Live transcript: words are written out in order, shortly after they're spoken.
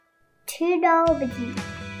to nobody.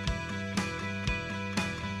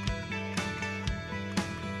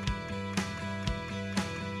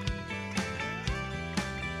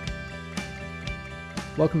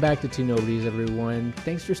 Welcome back to Two Nobodies, everyone.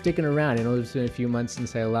 Thanks for sticking around. I know it's been a few months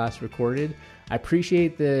since I last recorded. I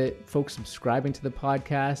appreciate the folks subscribing to the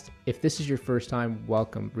podcast. If this is your first time,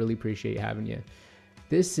 welcome. Really appreciate having you.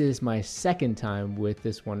 This is my second time with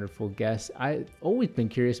this wonderful guest. I've always been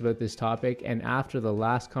curious about this topic, and after the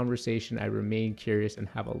last conversation, I remain curious and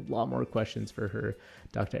have a lot more questions for her.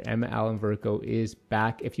 Dr. Emma Allen-Vercoe is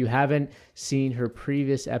back. If you haven't seen her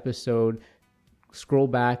previous episode, scroll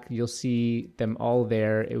back, you'll see them all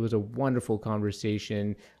there. It was a wonderful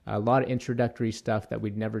conversation, a lot of introductory stuff that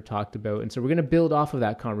we'd never talked about. And so we're going to build off of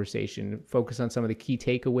that conversation, focus on some of the key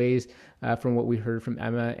takeaways from what we heard from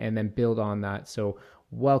Emma, and then build on that. So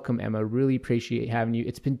welcome, Emma. Really appreciate having you.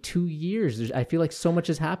 It's been 2 years. I feel like so much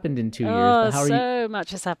has happened in 2 years. But so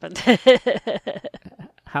much has happened.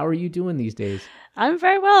 How are you doing these days? I'm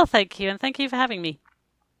very well, thank you. And thank you for having me.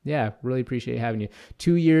 Yeah, really appreciate having you.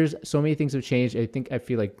 2 years, so many things have changed. I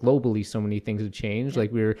feel like globally, so many things have changed.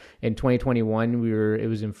 Like we were in 2021, it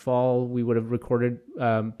was in fall. We would have recorded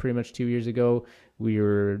pretty much 2 years ago.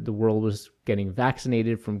 The world was getting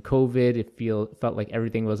vaccinated from COVID. It felt like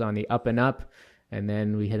everything was on the up and up. And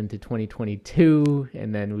then we head into 2022,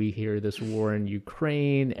 and then we hear this war in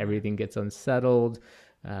Ukraine. Everything gets unsettled.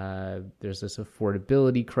 There's this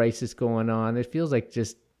affordability crisis going on. It feels like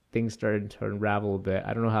just things started to unravel a bit.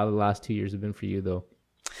 I don't know how the last 2 years have been for you, though.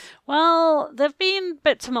 Well, they've been a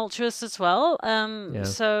bit tumultuous as well.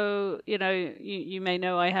 So, you may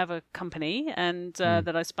know I have a company and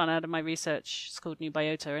that I spun out of my research. It's called New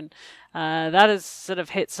Biota. And that has sort of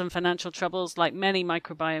hit some financial troubles like many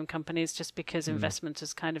microbiome companies just because investment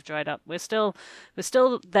has kind of dried up. We're still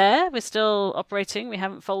there. We're still operating. We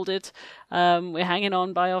haven't folded. We're hanging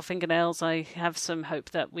on by our fingernails. I have some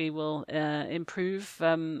hope that we will improve,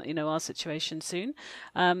 our situation soon.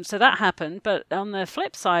 So that happened. But on the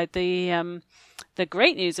flip side, the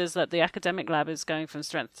great news is that the academic lab is going from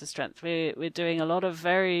strength to strength. We're doing a lot of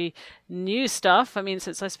very new stuff. I mean,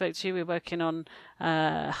 since I spoke to you, we're working on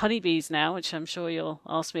honeybees now, which I'm sure you'll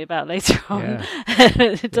ask me about later on. Yeah.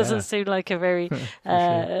 It doesn't seem like a very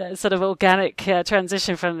sort of organic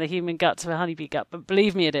transition from the human gut to a honeybee gut, but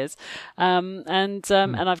believe me, it is. And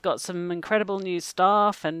I've got some incredible new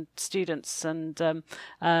staff and students, and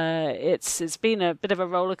it's been a bit of a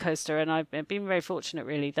roller coaster. And I've been very fortunate,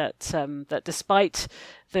 really, that despite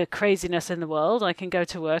the craziness in the world, I can go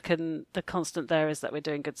to work, and the constant there is that we're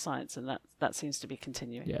doing good science, and that seems to be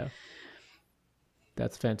continuing. Yeah.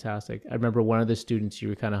 That's fantastic. I remember one of the students you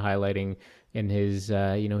were kind of highlighting in his,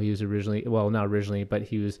 he was not originally, but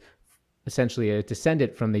he was essentially a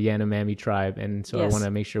descendant from the Yanomami tribe. And so yes. I want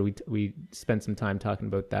to make sure we spend some time talking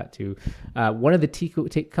about that too. One of the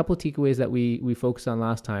couple of takeaways that we focused on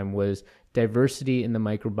last time was diversity in the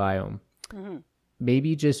microbiome. Mm-hmm.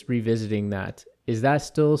 Maybe just revisiting that. Is that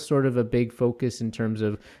still sort of a big focus in terms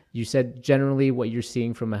of, you said generally what you're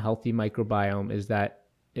seeing from a healthy microbiome is that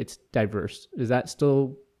it's diverse. Does that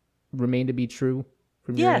still remain to be true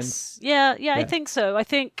from your end? Yeah, I think so. I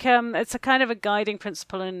think it's a kind of a guiding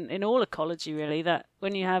principle in all ecology, really, that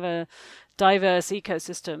when you have a diverse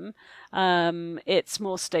ecosystem, it's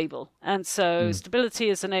more stable. And so stability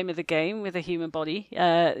is the name of the game with the human body.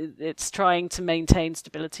 It's trying to maintain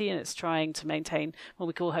stability, and it's trying to maintain what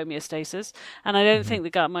we call homeostasis. And I don't think the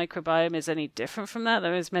gut microbiome is any different from that.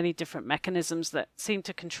 There is many different mechanisms that seem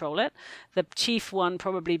to control it, the chief one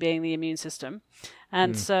probably being the immune system.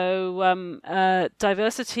 And so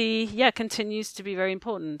diversity, continues to be very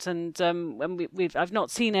important. And I've not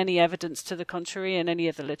seen any evidence to the contrary in any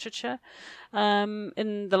of the literature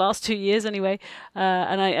in the last 2 years, anyway.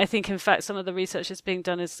 And I think, in fact, some of the research that's being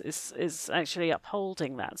done is actually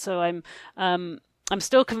upholding that. So I'm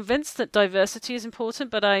still convinced that diversity is important,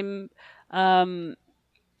 but I'm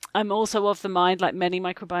also of the mind, like many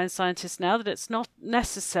microbiome scientists now, that it's not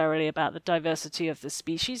necessarily about the diversity of the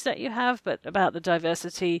species that you have, but about the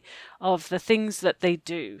diversity of the things that they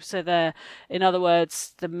do. So they're, in other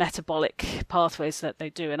words, the metabolic pathways that they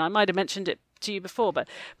do. And I might have mentioned it to you before, but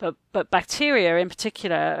bacteria in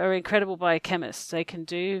particular are incredible biochemists. They can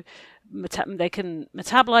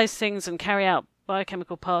metabolize things and carry out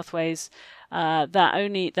biochemical pathways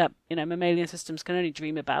that mammalian systems can only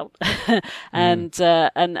dream about, and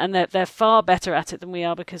they're far better at it than we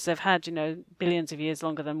are, because they've had billions of years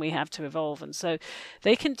longer than we have to evolve, and so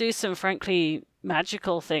they can do some frankly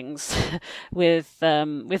magical things with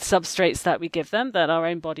substrates that we give them that our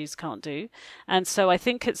own bodies can't do. And so I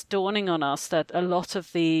think it's dawning on us that a lot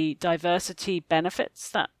of the diversity benefits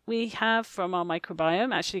that we have from our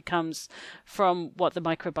microbiome actually comes from what the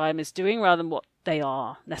microbiome is doing rather than what they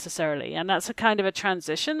are necessarily. And that's a kind of a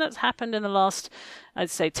transition that's happened in the last, I'd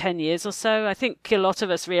say, 10 years or so. I think a lot of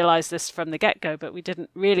us realized this from the get-go, but we didn't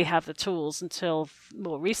really have the tools until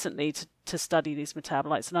more recently to study these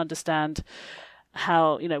metabolites and understand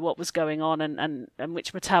how, what was going on and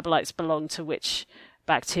which metabolites belong to which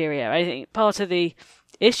bacteria. I think part of the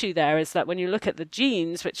issue there is that when you look at the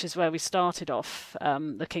genes, which is where we started off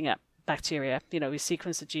looking at bacteria, we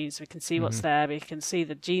sequence the genes, we can see what's there, we can see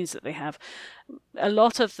the genes that they have. A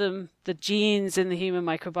lot of them, the genes in the human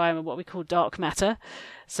microbiome, are what we call dark matter.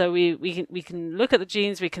 So we can look at the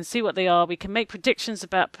genes, we can see what they are, we can make predictions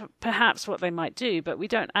about perhaps what they might do, but we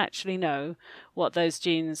don't actually know what those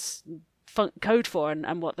genes code for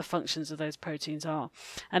and what the functions of those proteins are.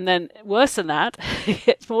 And then worse than that,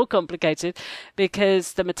 it's more complicated,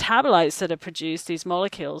 because the metabolites that are produced, these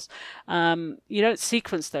molecules, you don't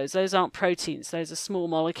sequence those aren't proteins, those are small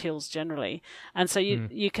molecules generally, and so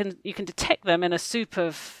you can detect them in a soup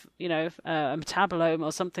of a metabolome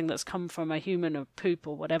or something that's come from a human or poop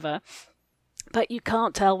or whatever, but you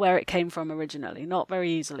can't tell where it came from originally, not very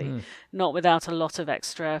easily, not without a lot of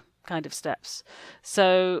extra kind of steps.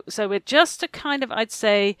 So we're just a kind of, I'd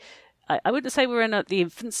say, I wouldn't say we're in the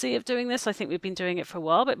infancy of doing this. I think we've been doing it for a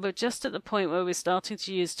while, but we're just at the point where we're starting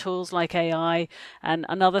to use tools like AI and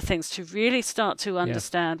other things to really start to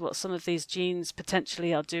understand what some of these genes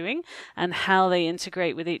potentially are doing and how they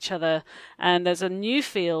integrate with each other. And there's a new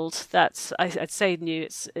field that's, I'd say new,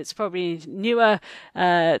 it's probably newer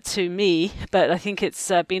to me, but I think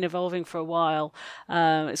it's been evolving for a while.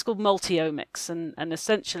 It's called multiomics, and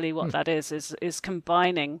essentially what that is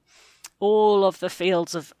combining all of the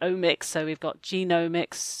fields of omics. So we've got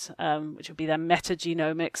genomics, which would be then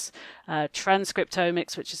metagenomics,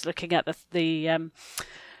 transcriptomics, which is looking at the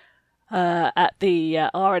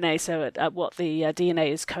RNA, so at what the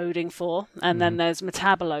DNA is coding for, and then there's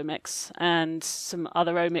metabolomics and some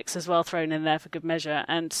other omics as well thrown in there for good measure.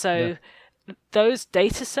 And so those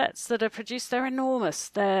data sets that are produced, they're enormous.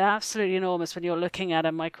 They're absolutely enormous when you're looking at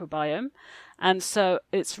a microbiome. And so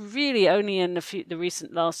it's really only in the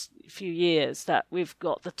recent last few years that we've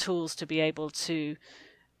got the tools to be able to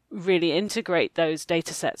really integrate those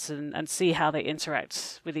data sets and see how they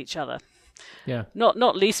interact with each other. Yeah.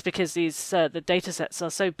 Not least because these the data sets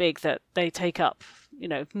are so big that they take up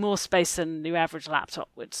more space than your average laptop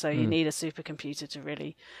would. So you need a supercomputer to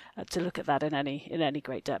really to look at that in any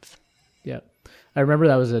great depth. Yeah. I remember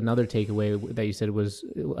that was another takeaway that you said was,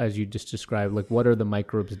 as you just described, like what are the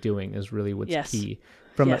microbes doing is really what's key.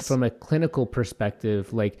 From a clinical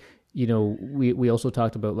perspective, like, we also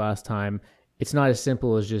talked about last time, it's not as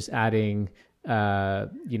simple as just adding, a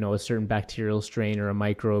certain bacterial strain or a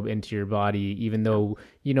microbe into your body, even though,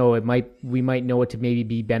 we might know it to maybe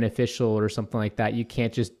be beneficial or something like that. You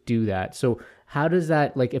can't just do that. So how does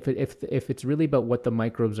that, like, if it's really about what the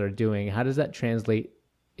microbes are doing, how does that translate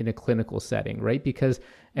in a clinical setting, right? Because,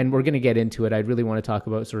 and we're going to get into it, I'd really want to talk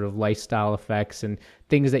about sort of lifestyle effects and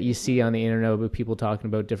things that you see on the internet about people talking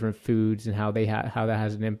about different foods and how they how that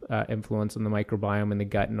has an influence on the microbiome and the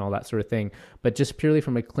gut and all that sort of thing. But just purely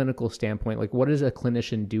from a clinical standpoint, like what does a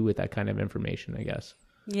clinician do with that kind of information, I guess?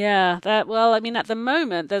 Yeah, at the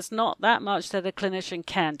moment, there's not that much that a clinician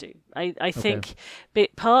can do. I think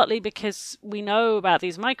partly because we know about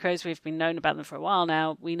these microbes, we've been known about them for a while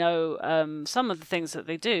now. We know some of the things that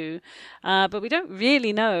they do, but we don't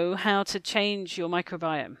really know how to change your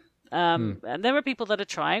microbiome. And there are people that are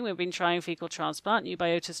trying. We've been trying fecal transplant.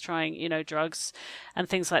 Biochemistry's trying, drugs and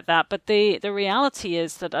things like that. But the reality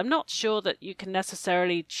is that I'm not sure that you can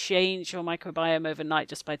necessarily change your microbiome overnight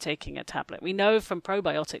just by taking a tablet. We know from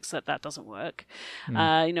probiotics that doesn't work. A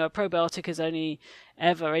probiotic is only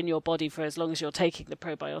ever in your body for as long as you're taking the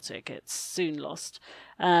probiotic. It's soon lost.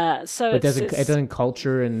 So it doesn't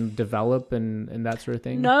culture and develop and that sort of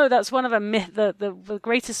thing? No, that's one of the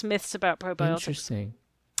greatest myths about probiotics. Interesting.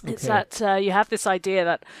 It's that you have this idea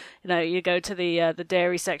that, you go to the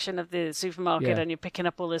dairy section of the supermarket and you're picking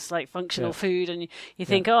up all this like functional food, and you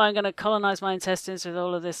think, oh, I'm going to colonize my intestines with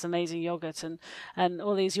all of this amazing yogurt and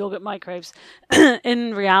all these yogurt microbes.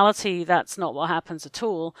 In reality, that's not what happens at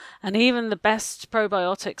all. And even the best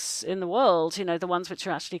probiotics in the world, the ones which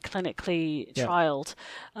are actually clinically trialed,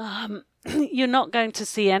 you're not going to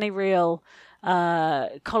see any real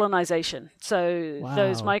colonization. So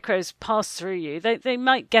those microbes pass through you. They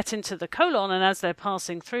might get into the colon, and as they're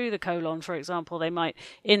passing through the colon, for example, they might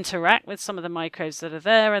interact with some of the microbes that are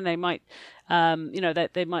there, and they might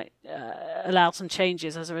they might allow some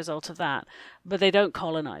changes as a result of that, but they don't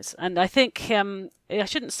colonize. And I think I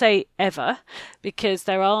shouldn't say ever, because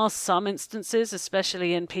there are some instances,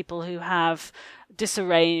 especially in people who have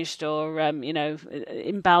disarranged or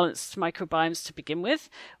imbalanced microbiomes to begin with,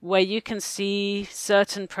 where you can see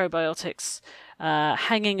certain probiotics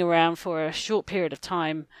hanging around for a short period of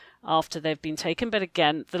time after they've been taken. But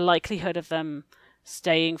again, the likelihood of them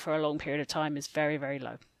staying for a long period of time is very, very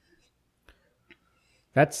low.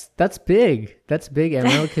 That's big. That's big,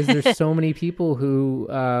 Emma, because there's so many people who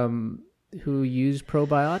use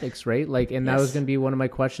probiotics, right? Like, and that was going to be one of my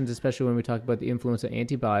questions, especially when we talk about the influence of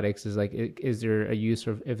antibiotics, is like, is there a use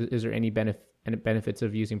of, is there any benefits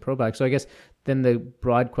of using probiotics? So I guess then the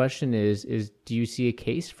broad question is do you see a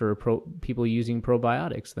case for people using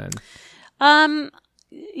probiotics then?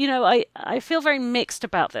 I feel very mixed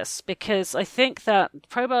about this, because I think that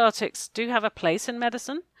probiotics do have a place in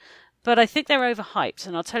medicine, but I think they're overhyped,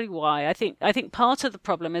 and I'll tell you why. I think part of the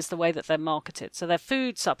problem is the way that they're marketed. So they're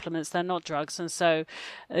food supplements, they're not drugs, and so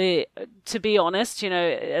to be honest,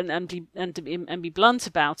 and be blunt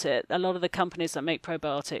about it, a lot of the companies that make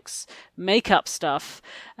probiotics make up stuff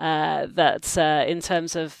that in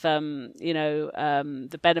terms of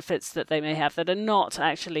the benefits that they may have that are not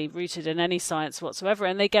actually rooted in any science whatsoever,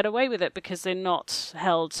 and they get away with it because they're not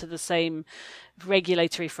held to the same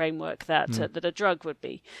regulatory framework that a drug would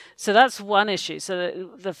be. So that's one issue. So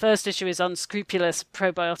the first issue is unscrupulous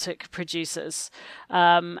probiotic producers.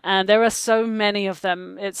 And there are so many of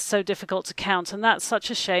them, it's so difficult to count. And that's such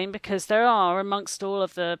a shame, because there are, amongst all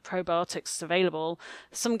of the probiotics available,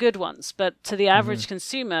 some good ones. But to the average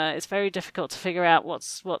consumer, it's very difficult to figure out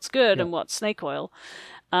what's good and what's snake oil.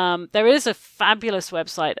 There is a fabulous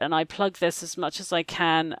website, and I plug this as much as I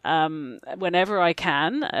can, whenever I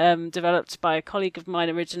can, developed by a colleague of mine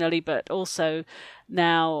originally, but also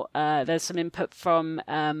now there's some input from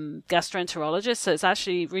gastroenterologists, so it's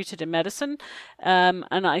actually rooted in medicine. And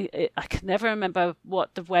I can never remember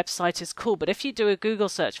what the website is called, but if you do a Google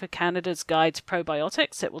search for Canada's Guide to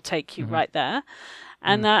Probiotics, it will take you right there.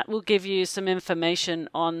 And that will give you some information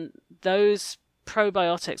on those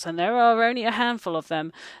probiotics, and there are only a handful of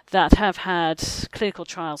them that have had clinical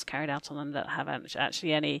trials carried out on them that have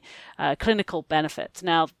actually any clinical benefit.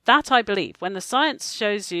 Now, that I believe, when the science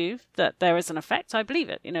shows you that there is an effect, I believe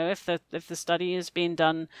it. If the study is being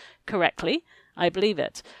done correctly, I believe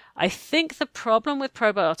it. I think the problem with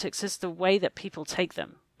probiotics is the way that people take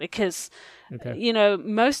them. Because,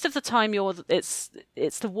 most of the time it's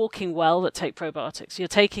the walking well that take probiotics. You're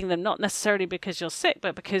taking them not necessarily because you're sick,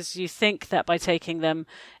 but because you think that by taking them,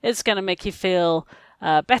 it's going to make you feel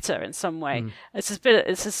better in some way. It's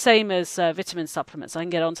the same as vitamin supplements. I can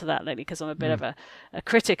get onto that later because I'm a bit of a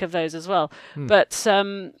critic of those as well. But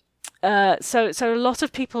so a lot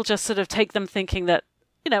of people just sort of take them thinking that,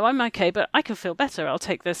 I'm okay, but I can feel better. I'll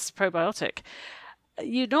take this probiotic.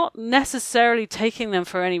 You're not necessarily taking them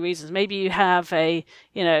for any reasons. Maybe you have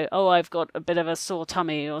I've got a bit of a sore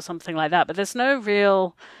tummy or something like that, but there's no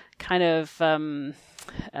real kind of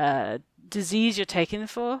disease you're taking them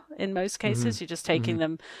for in most cases. You're just taking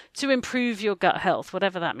them to improve your gut health,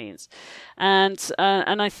 whatever that means. And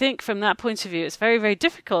I think from that point of view, it's very, very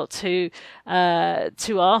difficult to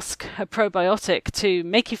ask a probiotic to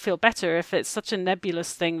make you feel better if it's such a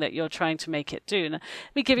nebulous thing that you're trying to make it do. And let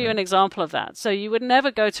me give you an example of that. So you would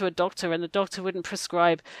never go to a doctor and the doctor wouldn't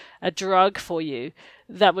prescribe a drug for you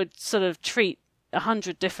that would sort of treat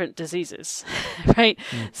 100 different diseases, right?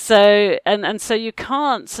 So and so you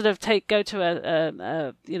can't sort of go to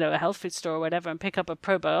a health food store or whatever and pick up a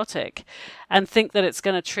probiotic and think that it's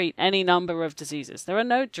going to treat any number of diseases. There are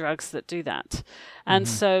no drugs that do that. And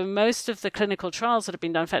so most of the clinical trials that have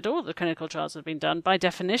been done, in fact, all of the clinical trials that have been done by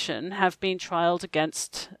definition have been trialed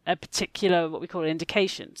against a particular, what we call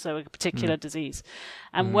indication, so a particular disease.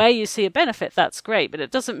 And where you see a benefit, that's great, but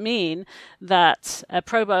it doesn't mean that a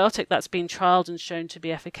probiotic that's been trialed and shown to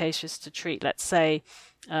be efficacious to treat, let's say,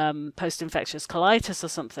 post-infectious colitis or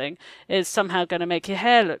something is somehow going to make your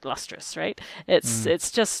hair look lustrous, right?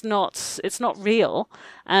 It's just not, it's not real,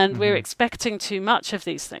 and we're expecting too much of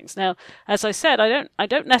these things. Now, as I said, I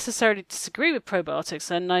don't necessarily disagree with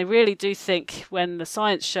probiotics, and I really do think when the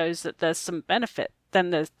science shows that there's some benefit,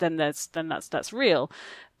 then that's real.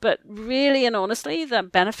 But really and honestly, the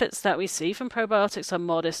benefits that we see from probiotics are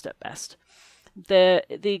modest at best.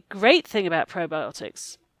 The great thing about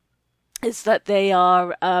probiotics is that they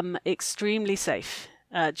are extremely safe,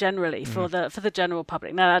 generally, for the general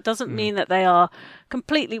public. Now, that doesn't mean that they are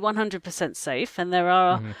completely 100% safe, and there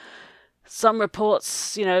are some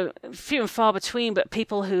reports, few and far between, but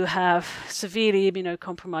people who have severely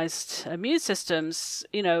immunocompromised immune systems,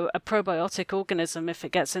 a probiotic organism, if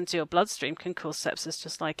it gets into your bloodstream, can cause sepsis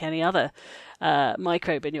just like any other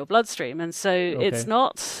microbe in your bloodstream. And so it's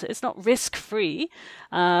not risk-free,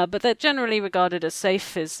 but they're generally regarded as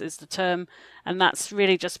safe is the term. And that's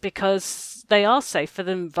really just because they are safe for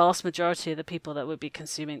the vast majority of the people that would be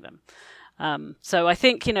consuming them. So I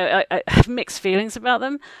think, I have mixed feelings about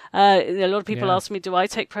them. A lot of people ask me, do I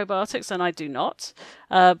take probiotics? And I do not.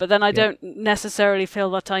 But then I don't necessarily feel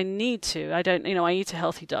that I need to. I don't, I eat a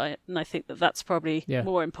healthy diet, and I think that that's probably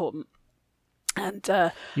more important. And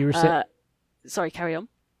you were sorry, carry on.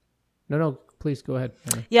 No, please go ahead.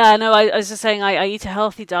 Yeah, no, I was just saying I eat a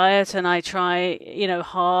healthy diet, and I try,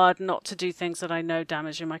 hard not to do things that I know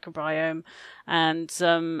damage your microbiome. And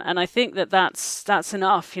I think that's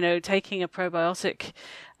enough, taking a probiotic.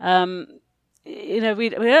 We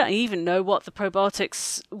don't even know what the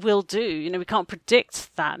probiotics will do. We can't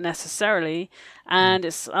predict that necessarily, and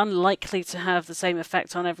it's unlikely to have the same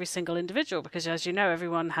effect on every single individual because, as you know,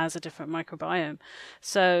 everyone has a different microbiome.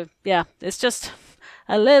 So, yeah, it's just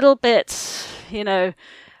a little bit, I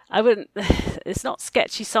wouldn't, it's not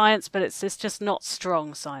sketchy science, but it's just not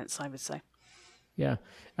strong science, I would say. Yeah.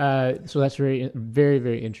 So that's very, very,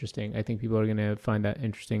 very interesting. I think people are going to find that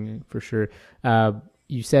interesting for sure.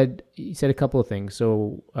 You said a couple of things.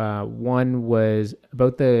 So one was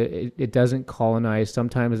about it doesn't colonize.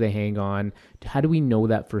 Sometimes they hang on. How do we know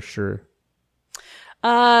that for sure?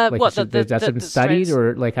 That's been studied, strains,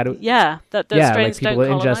 or like how do? Yeah, that the strains don't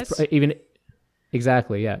colonize. Even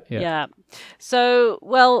exactly. Yeah.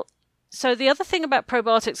 So the other thing about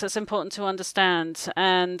probiotics that's important to understand,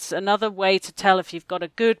 and another way to tell if you've got a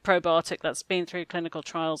good probiotic that's been through clinical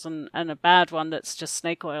trials and a bad one that's just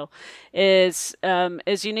snake oil, is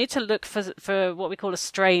you need to look for what we call a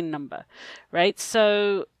strain number, right?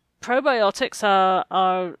 So probiotics are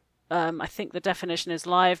I think the definition is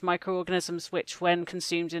live microorganisms which, when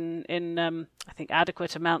consumed in I think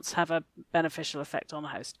adequate amounts, have a beneficial effect on the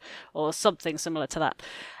host, or something similar to that.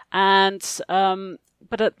 And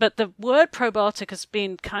but the word probiotic has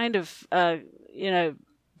been kind of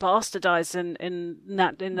bastardized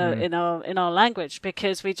in our language,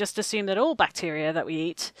 because we just assume that all bacteria that we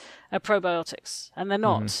eat are probiotics, and they're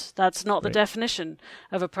not. That's not the definition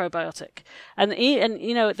of a probiotic. And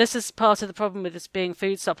this is part of the problem with this being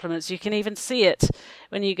food supplements. You can even see it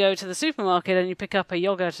when you go to the supermarket and you pick up a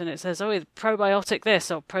yogurt and it says, probiotic this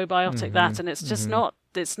or probiotic that, and it's just not.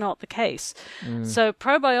 It's not the case. So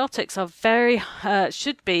probiotics are very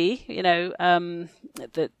should be, the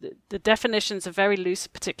definitions are very loose,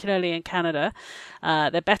 particularly in Canada.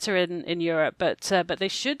 They're better in Europe, but they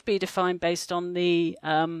should be defined based on the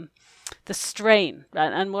strain.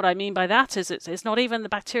 And what I mean by that is it's not even the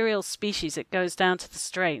bacterial species; it goes down to the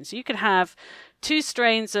strain. So you could have 2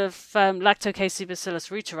 strains of Lactobacillus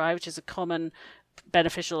reuteri, which is a common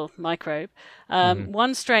beneficial microbe.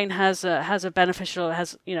 One strain has a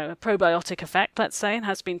probiotic effect, let's say, and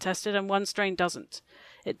has been tested, and one strain doesn't.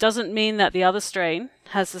 It doesn't mean that the other strain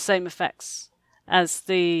has the same effects as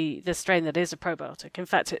the strain that is a probiotic. In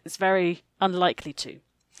fact, it's very unlikely to.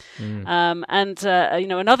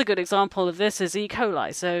 Another good example of this is E.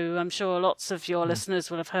 coli. So I'm sure lots of your listeners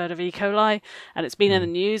will have heard of E. coli, and it's been in the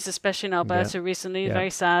news, especially in Alberta recently. Very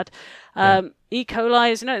sad. E.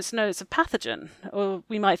 coli is, it's a pathogen, or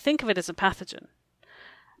we might think of it as a pathogen.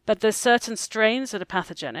 But there's certain strains that are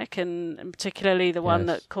pathogenic, and particularly the one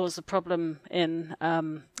that caused the problem in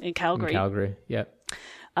Calgary.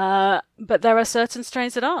 But there are certain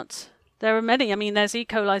strains that aren't. There are many. I mean, there's E.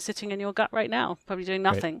 coli sitting in your gut right now, probably doing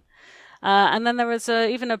nothing. And then there is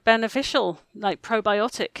even a beneficial, like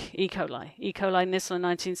probiotic E. coli. E. coli Nissler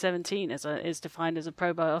 1917 is defined as a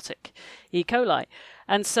probiotic E. coli.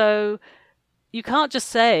 And so you can't just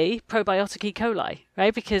say probiotic E. coli,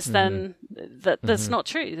 right? Because then that's not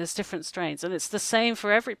true. There's different strains, and it's the same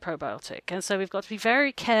for every probiotic. And so we've got to be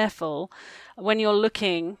very careful when you're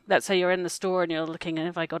looking. Let's say you're in the store and you're looking at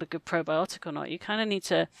if I got a good probiotic or not. You kind of need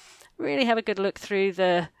to really have a good look through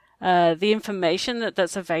the information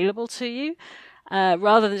that's available to you.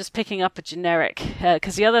 Rather than just picking up a generic,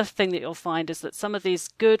 because the other thing that you'll find is that some of these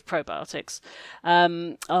good probiotics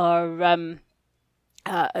are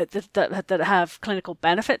that have clinical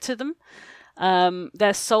benefit to them.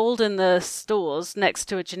 They're sold in the stores next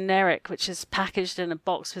to a generic, which is packaged in a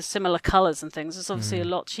box with similar colors and things. It's obviously a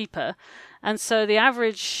lot cheaper. And so the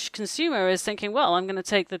average consumer is thinking, well, I'm going to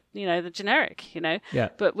take the generic,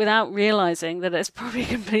 but without realizing that it's probably a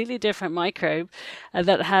completely different microbe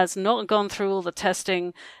that has not gone through all the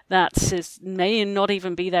testing may not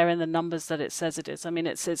even be there in the numbers that it says it is. I mean,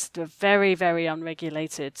 it's a very, very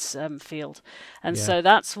unregulated field. And so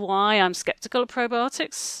that's why I'm skeptical of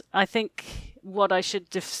probiotics. I think what I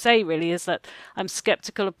should say really is that I'm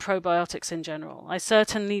skeptical of probiotics in general. I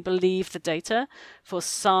certainly believe the data for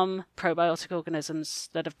some probiotic organisms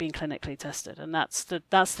that have been clinically tested, and that's the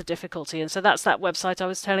difficulty. And so that's that website I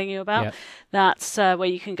was telling you about. That's where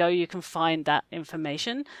you can go. You can find that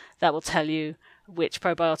information that will tell you which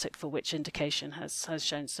probiotic for which indication has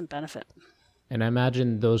shown some benefit. And I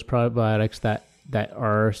imagine those probiotics that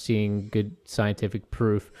are seeing good scientific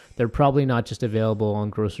proof, they're probably not just available on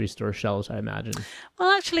grocery store shelves, I imagine.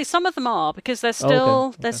 Well, actually, some of them are, because they're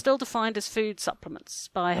still they're still defined as food supplements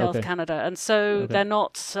by Health Canada, and so they're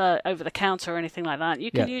not over the counter or anything like that.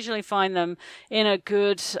 You can usually find them in a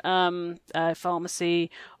good pharmacy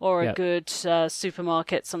or a good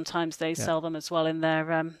supermarket. Sometimes they sell them as well in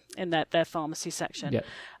their pharmacy section.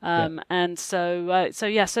 And so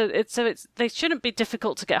they shouldn't be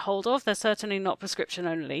difficult to get hold of. They're certainly not prescription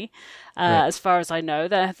only, as far as I know.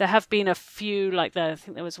 There have been a few, I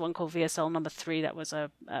think there was one called VSL number 3 that was a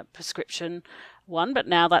prescription one, but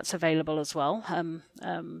now that's available as well. I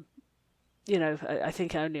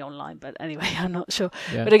think only online, but anyway, I'm not sure.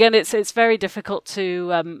 But again, it's very difficult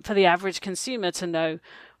to for the average consumer to know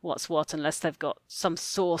what's what unless they've got some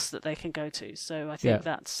source that they can go to. So I think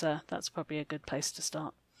that's probably a good place to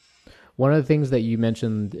start. One of the things that you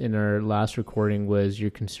mentioned in our last recording was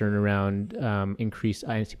your concern around increased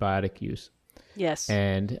antibiotic use. Yes.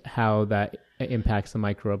 And how that impacts the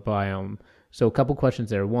microbiome. So a couple questions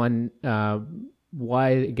there. One, why,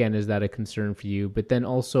 again, is that a concern for you? But then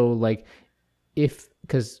also,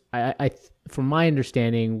 because I from my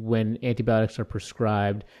understanding, when antibiotics are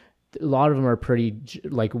prescribed, a lot of them are pretty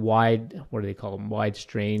wide. What do they call them? Wide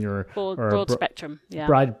strain or broad spectrum. Yeah.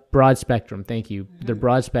 Broad spectrum. Thank you. Mm-hmm. They're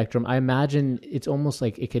broad spectrum. I imagine it's almost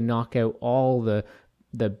like it can knock out all the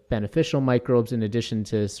beneficial microbes in addition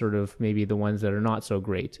to sort of maybe the ones that are not so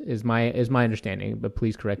great. Is my understanding. But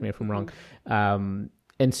please correct me if I'm wrong.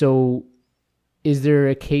 And so, is there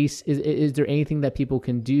a case? Is there anything that people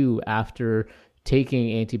can do after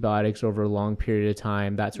taking antibiotics over a long period of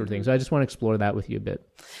time, that sort of thing? So I just want to explore that with you a bit.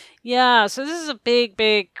 Yeah, so this is a big,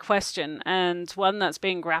 big question, and one that's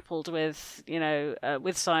being grappled with,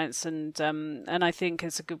 with science, and I think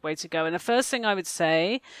it's a good way to go. And the first thing I would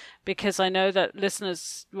say, because I know that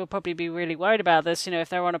listeners will probably be really worried about this, if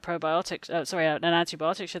they're on an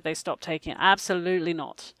antibiotic, should they stop taking it? Absolutely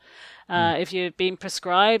not. If you've been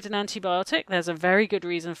prescribed an antibiotic, there's a very good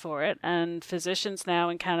reason for it, and physicians now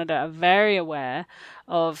in Canada are very aware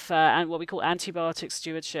of what we call antibiotic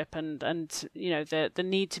stewardship, and the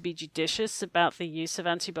need to be judicious about the use of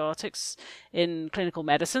antibiotics in clinical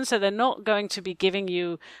medicine. So they're not going to be giving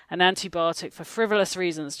you an antibiotic for frivolous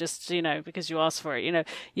reasons, just because you asked for it.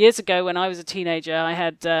 Years ago when I was a teenager, I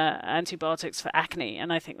had antibiotics for acne,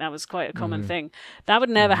 and I think that was quite a common thing. That would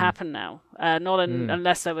never happen now,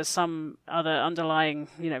 unless there was some other underlying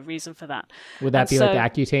reason for that. Would that be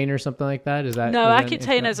like Accutane or something like that? Is that no?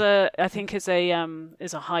 Accutane is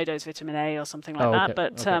a high dose vitamin A or something like that.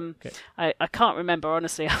 But I can't remember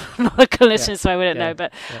honestly. I'm not a clinician, so I wouldn't know.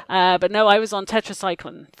 But no, I was on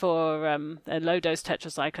tetracycline for a low dose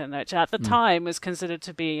tetracycline, which at the time was considered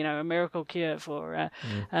to be a miracle cure for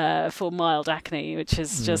mild acne, which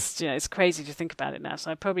is just it's crazy to think about it now. So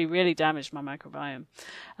I probably really damaged my microbiome.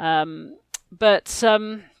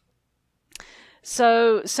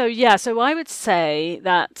 So I would say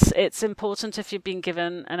that it's important, if you've been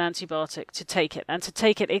given an antibiotic, to take it, and to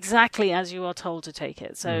take it exactly as you are told to take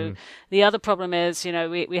it. So the other problem is,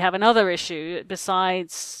 we have another issue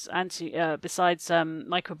besides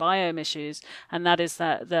microbiome issues, and that is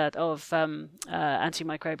that of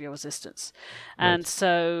antimicrobial resistance. And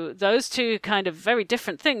so those two kind of very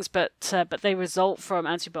different things, but they result from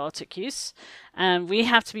antibiotic use. And we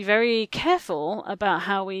have to be very careful about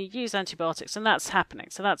how we use antibiotics, and that's happening.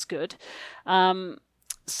 So that's good. The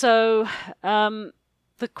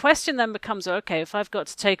question then becomes, okay, if I've got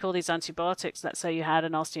to take all these antibiotics, let's say you had a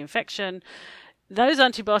nasty infection, those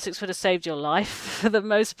antibiotics would have saved your life for the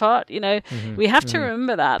most part. We have to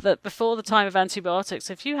remember that before the time of antibiotics,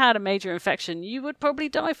 if you had a major infection, you would probably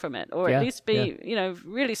die from it, or at least be,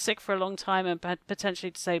 really sick for a long time and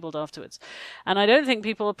potentially disabled afterwards. And I don't think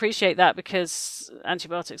people appreciate that because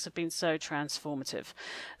antibiotics have been so transformative.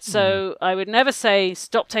 So I would never say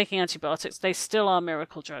stop taking antibiotics. They still are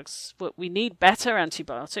miracle drugs. But we need better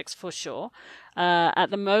antibiotics for sure. At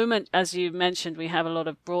the moment, as you mentioned, we have a lot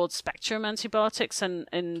of broad spectrum antibiotics, and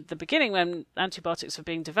in the beginning when antibiotics were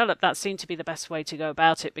being developed, that seemed to be the best way to go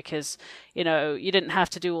about it because, you didn't have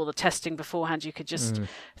to do all the testing beforehand. You could just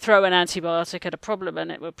throw an antibiotic at a problem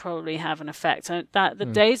and it would probably have an effect. And the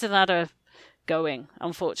days of that are going,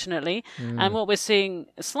 unfortunately. And what we're seeing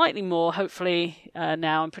slightly more, hopefully,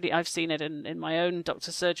 now, I've seen it in my own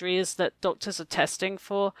doctor's surgery, is that doctors are testing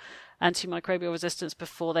for antimicrobial resistance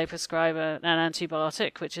before they prescribe an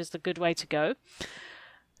antibiotic, which is the good way to go.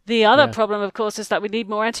 The other problem, of course, is that we need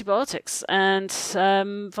more antibiotics, and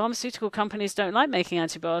pharmaceutical companies don't like making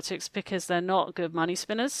antibiotics because they're not good money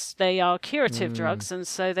spinners. They are curative drugs, and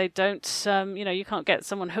so they don't, you can't get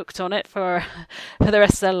someone hooked on it for the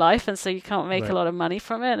rest of their life, and so you can't make a lot of money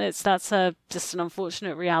from it. And that's just an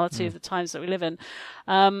unfortunate reality of the times that we live in.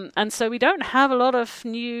 And so we don't have a lot of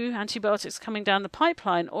new antibiotics coming down the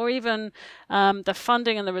pipeline, or even the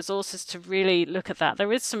funding and the resources to really look at that.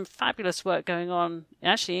 There is some fabulous work going on,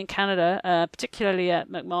 actually, in Canada, particularly at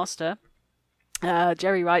McMaster.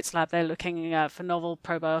 Jerry Wright's lab, they're looking for novel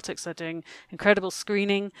probiotics. They're doing incredible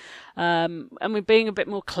screening. And we're being a bit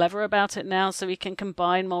more clever about it now, so we can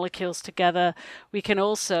combine molecules together. We can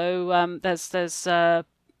also, there's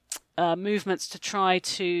movements to try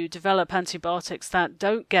to develop antibiotics that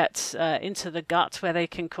don't get into the gut, where they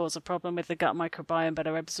can cause a problem with the gut microbiome, but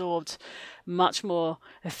are absorbed much more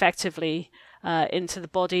effectively into the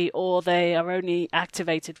body, or they are only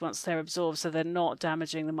activated once they're absorbed, so they're not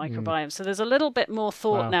damaging the microbiome. So there's a little bit more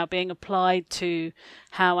thought now being applied to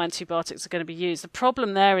how antibiotics are going to be used. The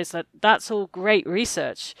problem there is that that's all great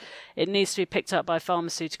research. It needs to be picked up by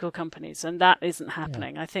pharmaceutical companies, and that isn't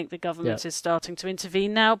happening. I think the government is starting to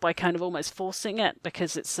intervene now by kind of almost forcing it,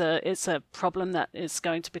 because it's a problem that is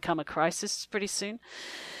going to become a crisis pretty soon.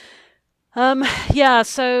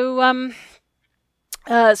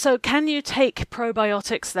 So can you take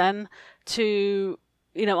probiotics then to,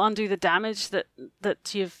 undo the damage that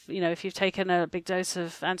you've, if you've taken a big dose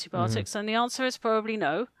of antibiotics? And the answer is probably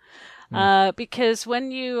no. Because when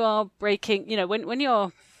you are breaking, when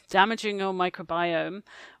you're damaging your microbiome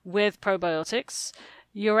with probiotics,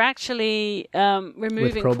 you're actually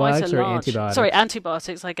removing quite a large... Antibiotics? Sorry,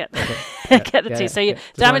 antibiotics. I get the two. So you're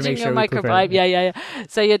damaging your microbiome.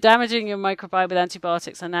 So you're damaging your microbiome with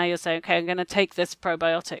antibiotics, and now you're saying, okay, I'm going to take this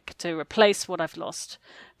probiotic to replace what I've lost.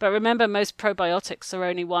 But remember, most probiotics are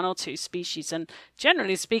only one or two species, and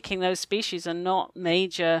generally speaking, those species are not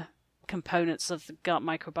major components of the gut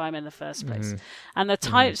microbiome in the first place. And the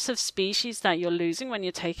types of species that you're losing when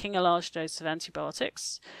you're taking a large dose of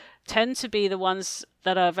antibiotics tend to be the ones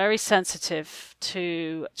that are very sensitive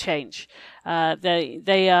to change.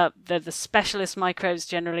 They're the specialist microbes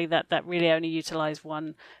generally that really only utilize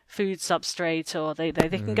one food substrate, or they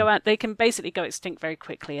can go out, they can basically go extinct very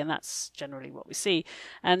quickly, and that's generally what we see.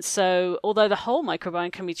 And so although the whole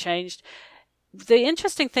microbiome can be changed, the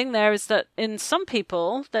interesting thing there is that in some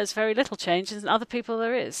people there's very little change, and in other people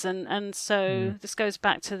there is. And so this goes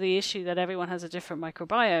back to the issue that everyone has a different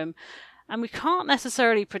microbiome. And we can't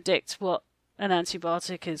necessarily predict what an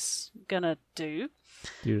antibiotic is going to do.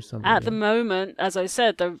 At the moment, as I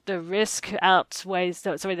said, the risk outweighs,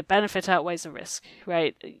 the benefit outweighs the risk,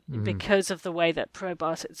 right? Because of the way that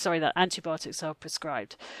antibiotics are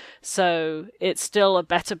prescribed. So it's still a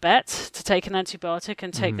better bet to take an antibiotic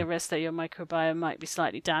and take the risk that your microbiome might be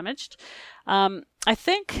slightly damaged. I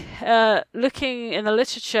think looking in the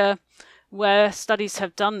literature where studies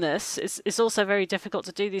have done this, it's also very difficult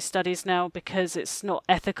to do these studies now because it's not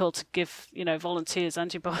ethical to give, volunteers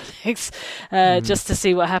antibiotics just to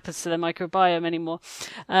see what happens to their microbiome anymore.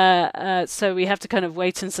 So we have to kind of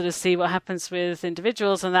wait and sort of see what happens with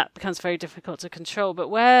individuals, and that becomes very difficult to control. But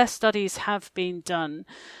where studies have been done,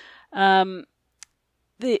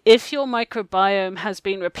 if your microbiome has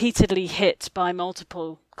been repeatedly hit by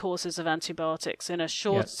multiple courses of antibiotics in a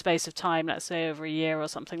short space of time, let's say over a year or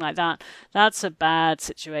something like that, that's a bad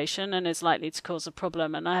situation and is likely to cause a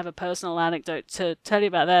problem. And I have a personal anecdote to tell you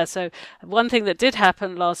about there. So one thing that did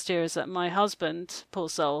happen last year is that my husband, poor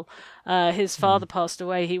soul, his father passed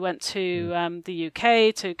away. He went to the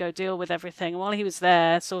UK to go deal with everything. And while he was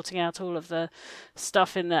there sorting out all of the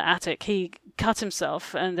stuff in the attic, he cut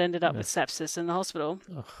himself and ended up with sepsis in the hospital.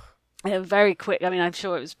 very quick. I mean, I'm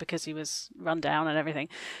sure it was because he was run down and everything.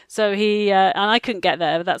 So he and I couldn't get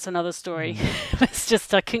there. But that's another story. It's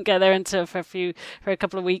just I couldn't get there for a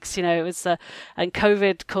couple of weeks. It was and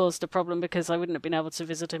COVID caused a problem because I wouldn't have been able to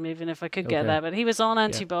visit him even if I could get there. But he was on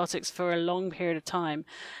antibiotics for a long period of time,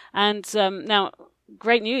 and now.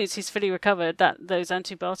 Great news, he's fully recovered, that those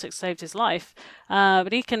antibiotics saved his life,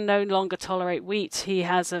 but he can no longer tolerate wheat. He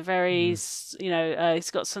has a very, he's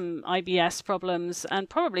got some IBS problems, and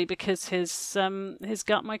probably because his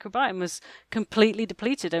gut microbiome was completely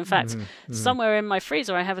depleted. In fact, somewhere in my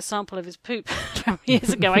freezer I have a sample of his poop from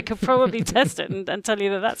years ago. I could probably test it and tell you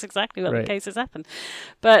that that's exactly what the case has happened.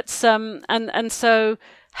 But and so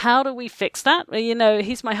how do we fix that? Well,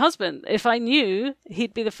 he's my husband. If I knew,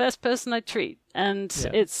 he'd be the first person I'd treat. And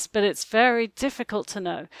it's very difficult to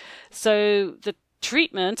know. So the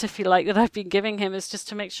treatment, if you like, that I've been giving him is just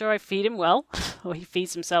to make sure I feed him well, or he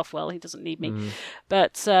feeds himself well. He doesn't need me,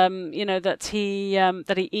 but that he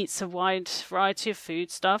eats a wide variety of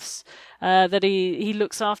foodstuffs, that he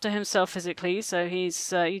looks after himself physically. So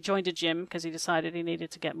he joined a gym because he decided he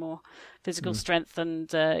needed to get more physical strength, and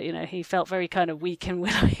he felt very kind of weak and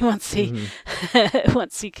willy once he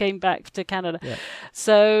came back to Canada.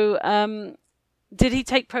 So. Did he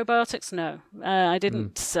take probiotics? No, I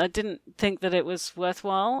didn't. I didn't think that it was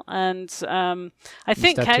worthwhile, and I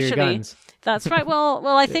think actually that's right. Well,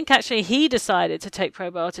 I think actually he decided to take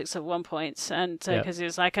probiotics at one point, and because he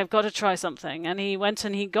was like, I've got to try something, and he went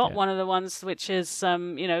and he got one of the ones which is,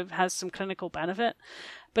 has some clinical benefit.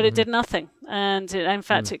 But it did nothing, and in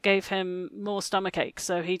fact, it gave him more stomach ache.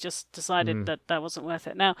 So he just decided that wasn't worth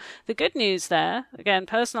it. Now, the good news there, again,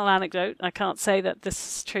 personal anecdote. I can't say that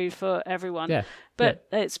this is true for everyone, but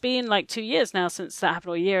it's been like 2 years now since that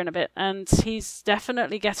happened, or a year and a bit, and he's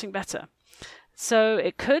definitely getting better. So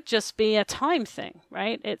it could just be a time thing,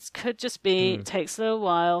 right? It could just be it takes a little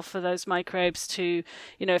while for those microbes to,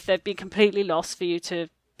 if they've been completely lost, for you to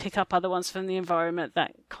pick up other ones from the environment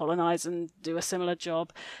that colonize and do a similar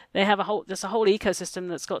job. There's a whole ecosystem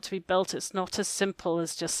that's got to be built. It's not as simple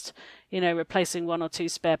as just, replacing one or two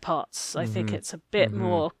spare parts. I think it's a bit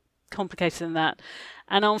more complicated than that.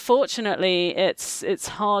 And unfortunately, it's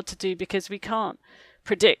hard to do because we can't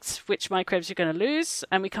predict which microbes you're going to lose,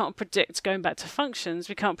 and we can't predict going back to functions.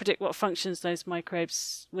 We can't predict what functions those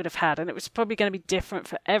microbes would have had, and it was probably going to be different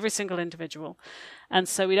for every single individual. And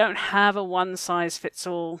so we don't have a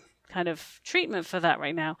one-size-fits-all kind of treatment for that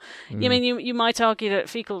right now. I mean, you might argue that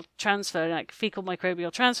fecal transfer, like fecal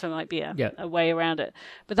microbial transfer, might be a way around it,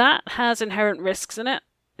 but that has inherent risks in it.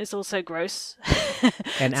 It's also gross.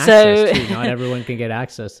 And access too. Not everyone can get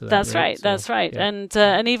access to that. That's right. That's right. Yeah.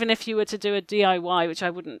 And even if you were to do a DIY, which I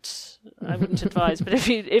wouldn't advise, but if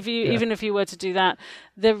you even if you were to do that,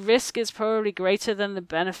 the risk is probably greater than the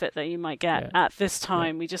benefit that you might get at this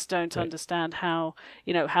time. We just don't understand how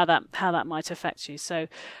that might affect you. So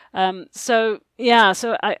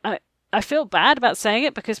I feel bad about saying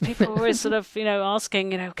it because people are always sort of,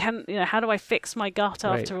 asking, how do I fix my gut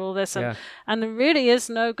after all this? And there really is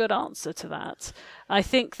no good answer to that. I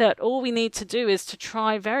think that all we need to do is to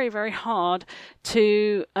try very, very hard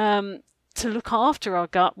to look after our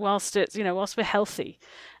gut whilst we're healthy.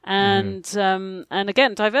 And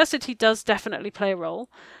again, diversity does definitely play a role,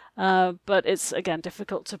 but it's again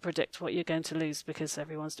difficult to predict what you're going to lose because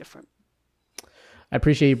everyone's different. I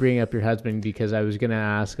appreciate you bringing up your husband because I was going to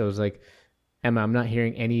ask, I was like, Emma, I'm not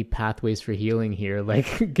hearing any pathways for healing here.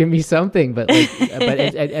 Like, give me something. But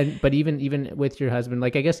but even with your husband,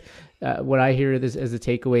 like, I guess what I hear this as a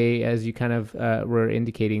takeaway, as you kind of were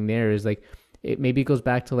indicating there, is like, it maybe goes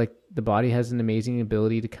back to like the body has an amazing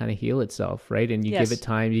ability to kind of heal itself, right? And you give it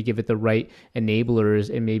time, you give it the right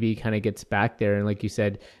enablers, and maybe it kind of gets back there. And like you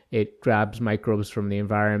said, it grabs microbes from the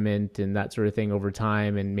environment and that sort of thing over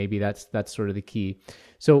time. And maybe that's sort of the key.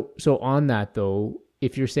 So on that though,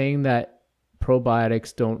 if you're saying that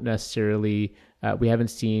probiotics don't necessarily, we haven't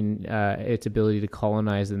seen its ability to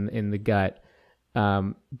colonize in the gut.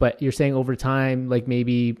 But you're saying over time, like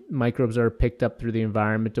maybe microbes are picked up through the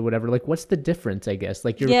environment or whatever. Like, what's the difference? I guess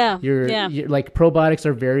like you're like probiotics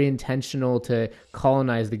are very intentional to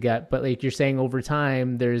colonize the gut, but like you're saying over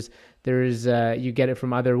time, there's you get it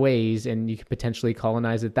from other ways, and you could potentially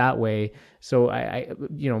colonize it that way. So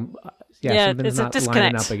something's it's not a disconnect.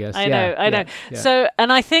 lining up, I guess. I know. Yeah. So,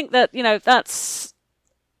 and I think that that's.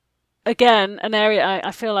 Again, an area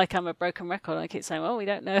I feel like I'm a broken record. I keep saying, "Well, we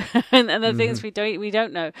don't know," and the things we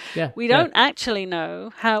don't know. We don't actually know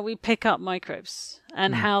how we pick up microbes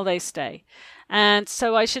and how they stay. And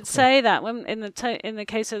so I should say that when in the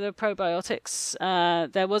case of the probiotics,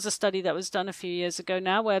 there was a study that was done a few years ago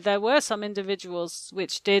now where there were some individuals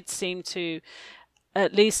which did seem to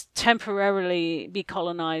at least temporarily be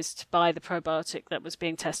colonized by the probiotic that was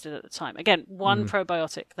being tested at the time. Again, one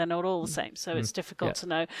probiotic, they're not all the same, so it's difficult to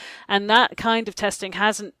know. And that kind of testing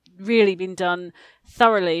hasn't really been done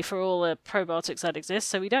thoroughly for all the probiotics that exist,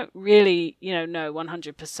 so we don't really, know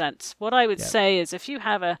 100%. What I would say is if you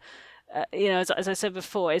have as I said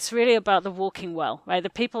before, it's really about the walking well, right? The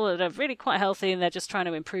people that are really quite healthy and they're just trying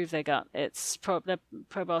to improve their gut, the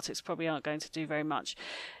probiotics probably aren't going to do very much.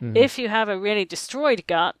 If you have a really destroyed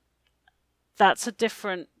gut, that's a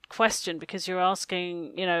different question, because you're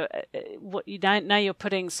asking, now you're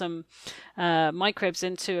putting some microbes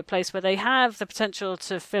into a place where they have the potential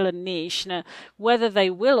to fill a niche. Now, whether they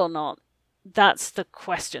will or not, that's the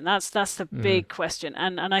question. That's the big question,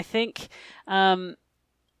 and I think.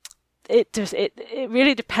 It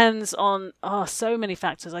really depends on so many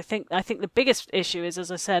factors. I think the biggest issue is,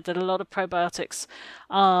 as I said, that a lot of probiotics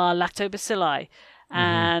are lactobacilli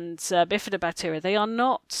and bifidobacteria. They are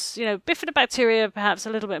not, bifidobacteria perhaps a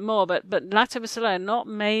little bit more, but lactobacilli are not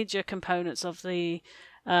major components of the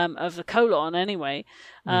colon anyway.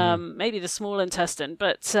 Maybe the small intestine,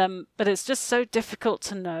 but it's just so difficult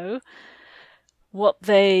to know what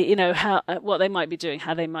they, what they might be doing,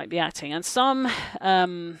 how they might be acting, and some.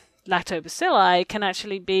 Lactobacilli can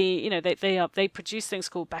actually be, they produce things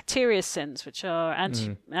called bacteriocins, which are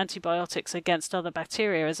antibiotics against other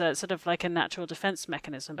bacteria as a sort of like a natural defense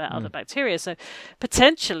mechanism about other bacteria. So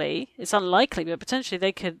potentially, it's unlikely, but potentially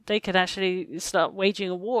they could actually start waging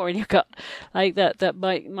a war in your gut, like that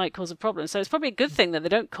might cause a problem. So it's probably a good thing that they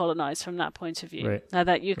don't colonize from that point of view. Now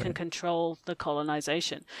that you can control the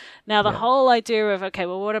colonization. Now the whole idea of, okay,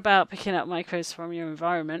 well, what about picking up microbes from your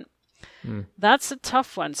environment? That's a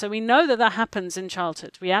tough one. So we know that happens in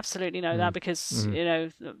childhood. We absolutely know that, because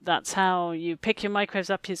that's how you pick your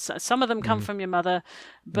microbes up. Some of them come from your mother,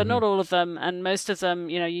 but not all of them. And most of them,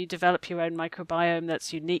 you develop your own microbiome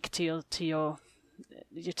that's unique to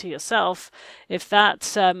yourself. If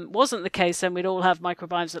that wasn't the case, then we'd all have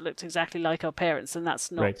microbiomes that looked exactly like our parents, and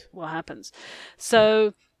that's not what happens.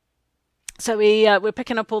 So we're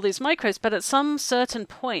picking up all these microbes, but at some certain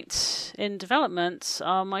point in development,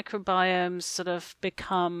 our microbiomes sort of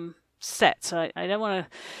become set. So I don't want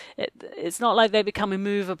to. It's not like they become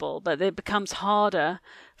immovable, but it becomes harder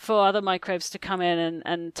for other microbes to come in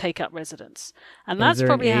and take up residence, and that's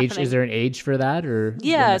probably happening. Is there an age for that, or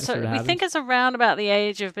so we think it's around about the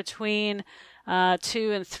age of between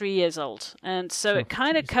 2 and 3 years old, and so it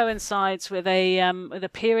kind of coincides with a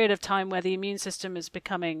period of time where the immune system is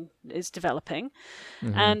developing,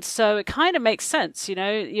 and so it kind of makes sense.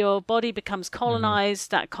 Your body becomes colonized.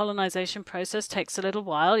 That colonization process takes a little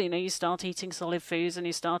while. You start eating solid foods and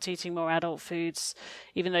you start eating more adult foods,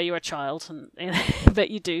 even though you're a child, but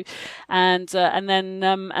you do, and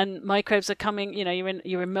then microbes are coming.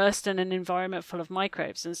 You're immersed in an environment full of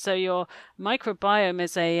microbes, and so your microbiome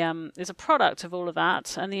is a product of all of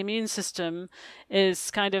that, and the immune system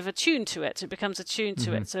is kind of attuned to it. It becomes attuned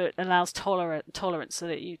to it, so it allows tolerance, so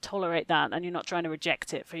that you tolerate that and you're not trying to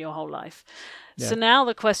reject it for your whole life. So now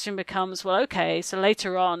the question becomes, well, okay, so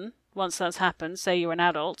later on, once that's happened, say you're an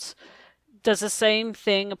adult, does the same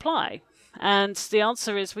thing apply? And the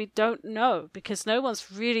answer is we don't know, because no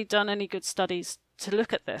one's really done any good studies to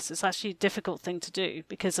look at this. It's actually a difficult thing to do,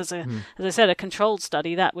 because as I said, a controlled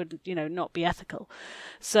study, that would not be ethical.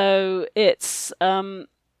 So it's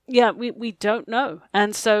we don't know.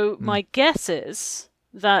 And so my guess is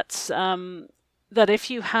that that if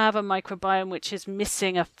you have a microbiome which is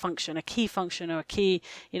missing a function, a key function, or a key,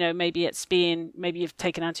 maybe you've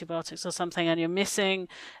taken antibiotics or something and you're missing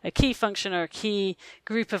a key function or a key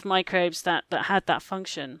group of microbes that had that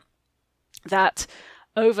function, that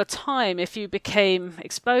over time, if you became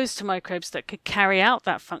exposed to microbes that could carry out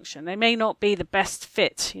that function, they may not be the best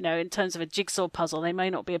fit, in terms of a jigsaw puzzle. They may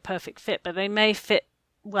not be a perfect fit, but they may fit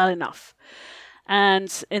well enough.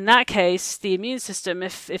 And in that case, the immune system,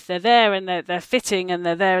 if they're there and they're fitting and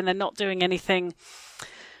they're there and they're not doing anything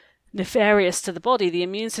nefarious to the body, the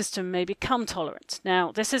immune system may become tolerant.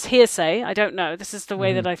 Now, this is hearsay. I don't know. This is the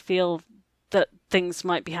way that I feel that things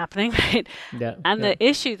might be happening, right? The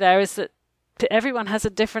issue there is that everyone has a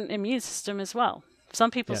different immune system as well. Some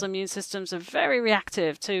people's immune systems are very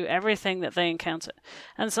reactive to everything that they encounter,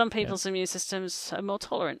 and some people's immune systems are more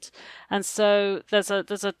tolerant. And so there's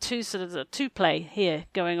a two play here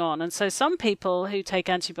going on. And so some people who take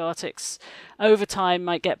antibiotics over time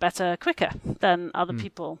might get better quicker than other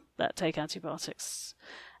people that take antibiotics.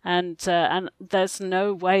 And there's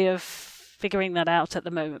no way of figuring that out at the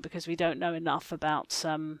moment, because we don't know enough about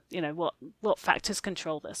what factors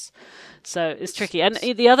control this. So it's tricky. And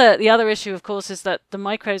the other issue, of course, is that the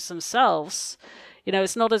microbes themselves,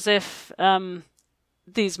 it's not as if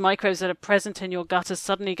these microbes that are present in your gut are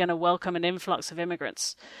suddenly going to welcome an influx of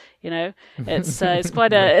immigrants. It's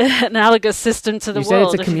quite an analogous system to the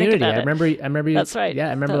world. You said it's a community. I remember. That's right. Yeah,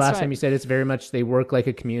 I remember last time you said it's very much they work like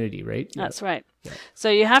a community, right? That's right. Yeah. So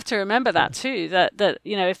you have to remember that too. That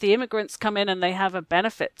if the immigrants come in and they have a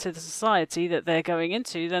benefit to the society that they're going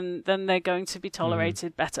into, then they're going to be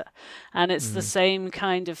tolerated better. And it's the same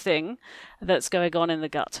kind of thing that's going on in the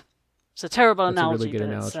gut. It's a terrible analogy. It's a really good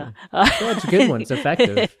analogy. It's a good one. It's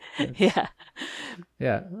effective. Yeah.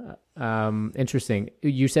 Interesting.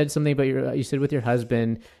 You said something about you said with your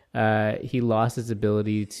husband, he lost his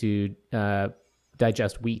ability to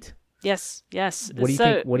digest wheat. Yes. What do you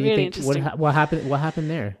think? What do you think? What happened? What happened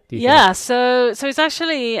there? So he's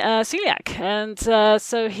actually celiac, and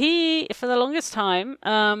so he, for the longest time,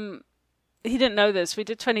 he didn't know this. We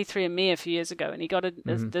did 23andMe a few years ago, and he got the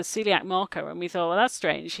celiac marker, and we thought, well, that's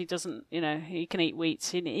strange. He doesn't, he can eat wheat.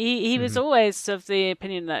 He was always of the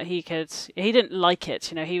opinion that he didn't like it.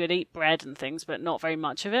 He would eat bread and things, but not very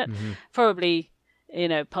much of it. Probably,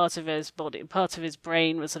 part of his body, part of his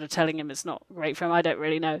brain was sort of telling him it's not great for him. I don't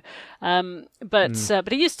really know. But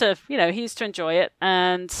he used to, he used to enjoy it,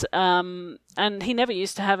 and he never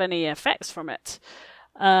used to have any effects from it.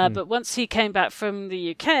 But once he came back from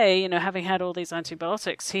the UK, having had all these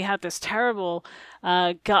antibiotics, he had this terrible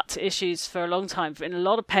gut issues for a long time, in a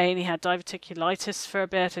lot of pain. He had diverticulitis for a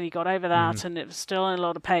bit, and he got over that, and it was still in a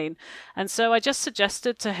lot of pain. And so I just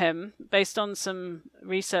suggested to him, based on some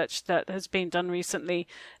research that has been done recently,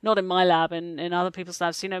 not in my lab, in other people's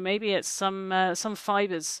labs, maybe it's some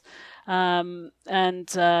fibers.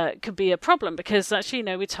 Could be a problem, because actually,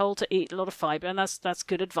 we're told to eat a lot of fiber, and that's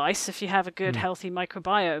good advice if you have a good, healthy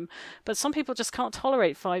microbiome. But some people just can't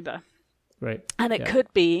tolerate fiber. Right. And it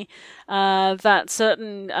could be that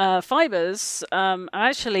certain fibers are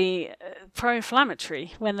actually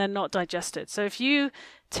pro-inflammatory when they're not digested. So if you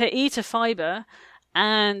eat a fiber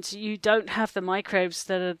and you don't have the microbes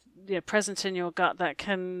that are present in your gut that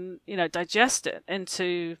can digest it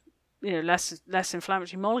into less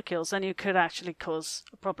inflammatory molecules, then you could actually cause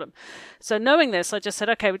a problem. So knowing this, I just said,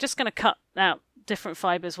 okay, we're just going to cut out different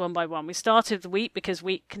fibers one by one. We started with wheat because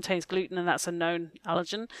wheat contains gluten, and that's a known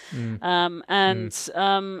allergen.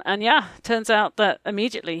 Turns out that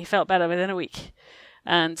immediately he felt better within a week,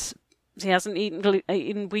 and he hasn't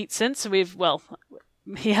eaten wheat since.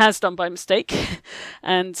 He has done by mistake,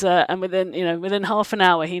 and within half an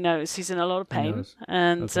hour he knows he's in a lot of pain,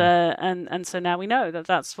 and so now we know that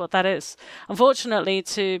that's what that is. Unfortunately,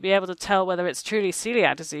 to be able to tell whether it's truly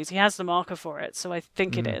celiac disease, he has the marker for it, so I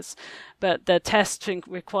think it is. But the test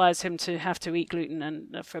requires him to have to eat gluten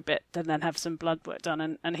and for a bit, and then have some blood work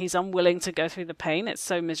done, and he's unwilling to go through the pain. It's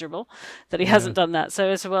so miserable that he hasn't done that. So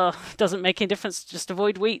as well, it doesn't make any difference. Just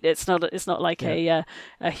avoid wheat. It's not like a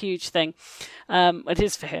huge thing. It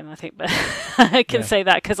is for him, I think, but I can say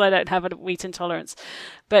that because I don't have a wheat intolerance.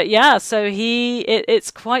 But so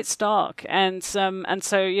it's quite stark, and so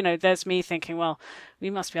there's me thinking, well,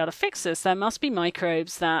 we must be able to fix this. There must be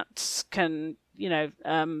microbes that can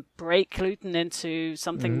break gluten into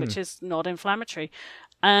something which is not inflammatory.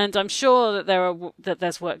 And I'm sure that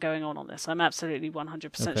there's work going on this. I'm absolutely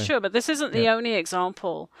 100% sure. But this isn't the only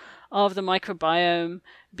example of the microbiome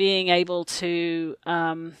being able to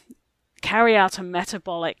carry out a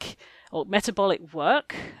metabolic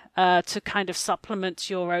work to kind of supplement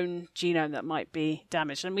your own genome that might be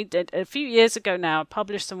damaged. And we did a few years ago now,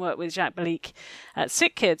 published some work with Jacques Belique at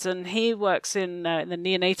Sick Kids, and he works in the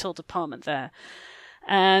neonatal department there.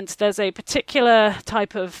 And there's a particular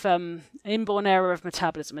type of inborn error of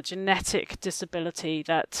metabolism, a genetic disability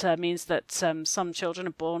that means that some children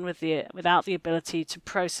are born without the ability to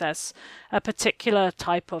process a particular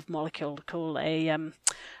type of molecule called a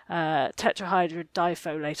tetrahydrid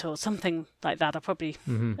difolate or something like that. I've probably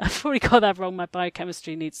got that wrong. My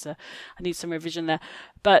biochemistry I need some revision there.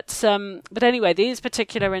 But anyway, these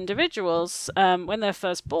particular individuals, when they're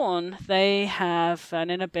first born, they have an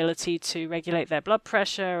inability to regulate their blood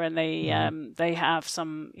pressure, and they have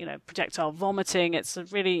some projectile vomiting. It's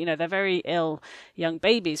really they're very ill young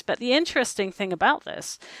babies. But the interesting thing about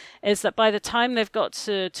this is that by the time they've got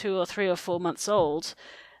to 2 or 3 or 4 months old,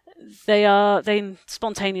 they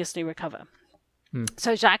spontaneously recover.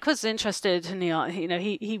 So Jacques was interested in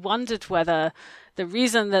he wondered whether the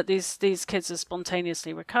reason that these kids are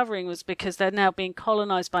spontaneously recovering was because they're now being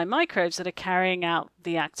colonized by microbes that are carrying out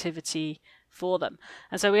the activity for them.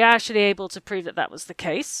 And so we were actually able to prove that was the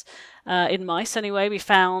case in mice. Anyway, we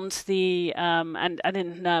found from the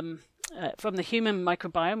human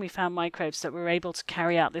microbiome, we found microbes that were able to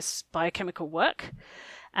carry out this biochemical work,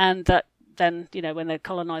 and that then, when they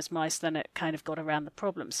colonized mice, then it kind of got around the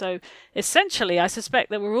problem. So essentially, I suspect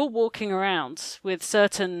that we're all walking around with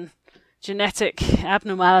certain genetic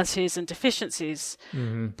abnormalities and deficiencies,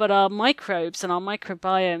 but our microbes and our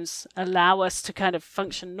microbiomes allow us to kind of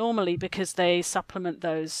function normally because they supplement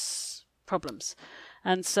those problems.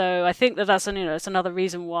 And so I think that that's it's another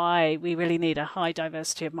reason why we really need a high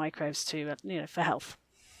diversity of microbes to for health.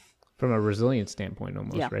 From a resilience standpoint,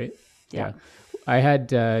 almost, right? Yeah. I had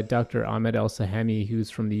Dr. Ahmed El-Sahami,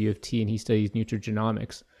 who's from the U of T, and he studies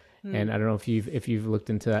nutrigenomics. And I don't know if you've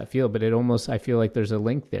looked into that field, but I feel like there's a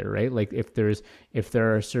link there, right? Like if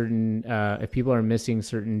there are certain if people are missing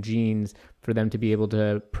certain genes for them to be able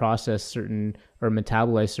to process certain or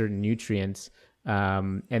metabolize certain nutrients,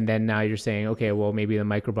 and then now you're saying, okay, well maybe the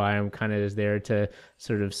microbiome kind of is there to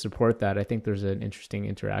sort of support that. I think there's an interesting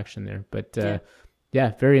interaction there, but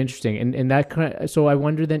yeah, very interesting. And that kind of, so I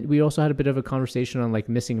wonder then, we also had a bit of a conversation on like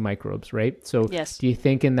missing microbes, right? So yes. Do you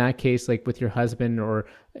think in that case, like with your husband or,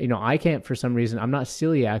 I can't, for some reason, I'm not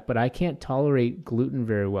celiac, but I can't tolerate gluten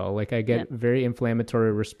very well. Like I get very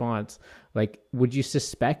inflammatory response. Like, would you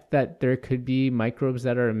suspect that there could be microbes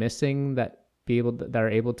that are missing that are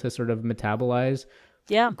able to sort of metabolize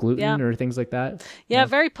gluten or things like that? Yeah,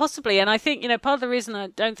 very possibly. And I think, part of the reason I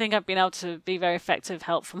don't think I've been able to be very effective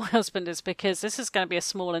help for my husband is because this is going to be a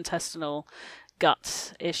small intestinal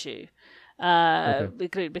gut issue.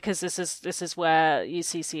 Because this is where you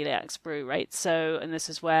see celiacs brew, right? So, and this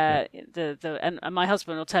is where and my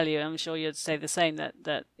husband will tell you, I'm sure you'd say the same,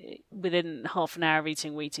 that within half an hour of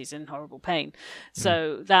eating wheat, he's in horrible pain.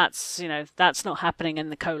 So that's not happening in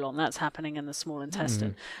the colon, that's happening in the small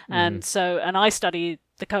intestine. And so, and I study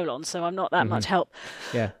the colon, so I'm not that much help.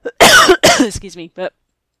 Yeah. Excuse me. But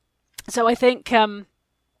so I think,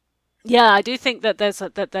 I do think that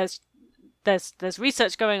there's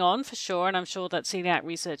research going on for sure, and I'm sure that celiac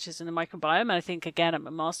research is in the microbiome. And I think again at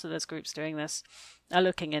McMaster there's groups doing this, are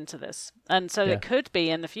looking into this, and so it could be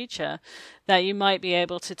in the future that you might be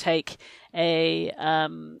able to take a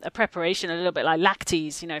preparation a little bit like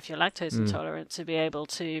lactase, if you're lactose intolerant, to be able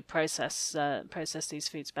to process these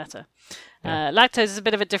foods better. Lactose is a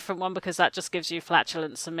bit of a different one because that just gives you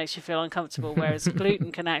flatulence and makes you feel uncomfortable, whereas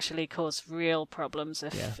gluten can actually cause real problems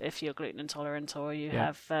if you're gluten intolerant or you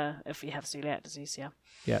have if you have celiac disease.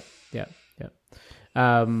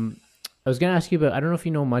 I was going to ask you about, I don't know if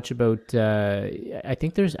you know much about, I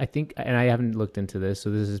think, and I haven't looked into this,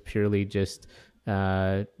 so this is purely just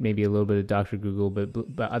maybe a little bit of Dr. Google,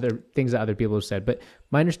 but other things that other people have said. But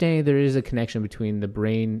my understanding, there is a connection between the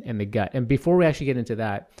brain and the gut. And before we actually get into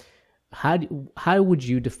that, how would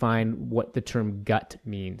you define what the term gut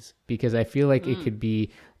means? Because I feel like it could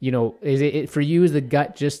be, is it for you, is the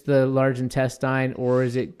gut just the large intestine, or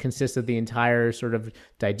is it consist of the entire sort of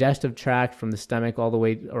digestive tract from the stomach all the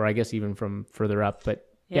way, or I guess even from further up? But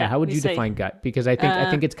how would you define gut? Because I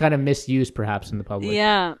think it's kind of misused perhaps in the public.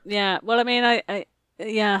 Yeah. Well, I mean,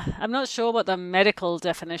 I'm not sure what the medical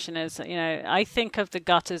definition is. I think of the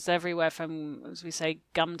gut as everywhere from, as we say,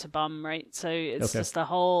 gum to bum, right? So it's just the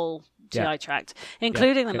whole GI tract,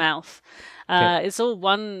 including the mouth. It's all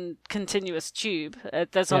one continuous tube.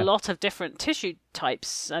 There's a lot of different tissue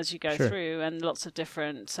types as you go through, and lots of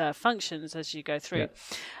different functions as you go through.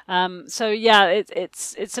 It's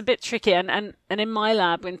a bit tricky. And in my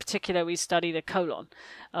lab in particular, we study the colon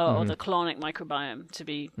or the colonic microbiome, to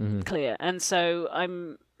be clear. And so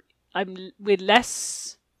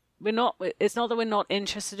it's not that we're not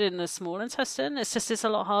interested in the small intestine. It's just it's a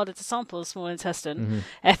lot harder to sample the small intestine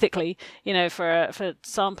ethically. For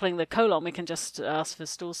sampling the colon, we can just ask for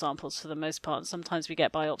stool samples for the most part. Sometimes we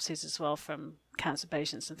get biopsies as well from cancer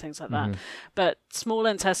patients and things like that. But small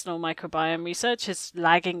intestinal microbiome research is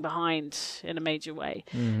lagging behind in a major way.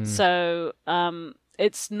 So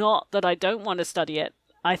it's not that I don't want to study it.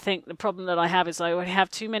 I think the problem that I have is I already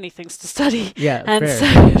have too many things to study.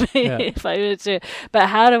 If I were to, but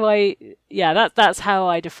how do I? That's how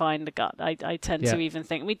I define the gut. I tend to even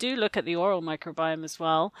think we do look at the oral microbiome as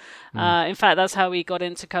well. In fact, that's how we got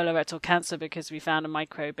into colorectal cancer, because we found a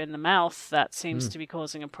microbe in the mouth that seems to be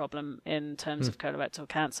causing a problem in terms of colorectal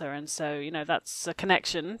cancer, and so that's a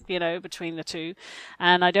connection between the two.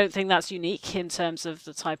 And I don't think that's unique in terms of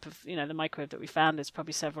the type of the microbe that we found. There's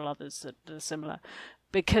probably several others that are similar.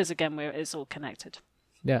 Because again, it's all connected.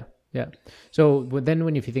 Yeah. So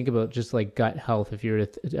then, if you think about just like gut health, if you were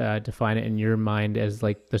to define it in your mind as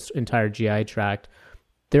like this entire GI tract,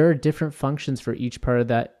 there are different functions for each part of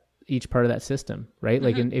that system, right?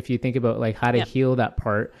 Like, if you think about like how to heal that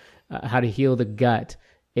part, how to heal the gut,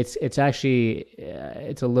 it's actually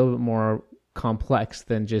it's a little bit more complex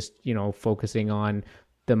than just focusing on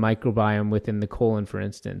the microbiome within the colon, for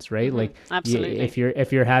instance, right? Like absolutely.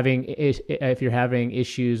 if you're having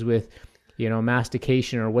issues with,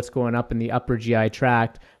 mastication or what's going up in the upper GI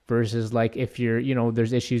tract, versus like if you're,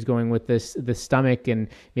 there's issues going with the stomach, and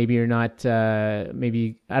maybe you're not,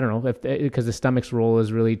 maybe, I don't know, because the stomach's role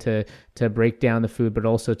is really to break down the food, but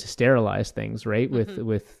also to sterilize things, right?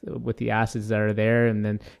 With the acids that are there. And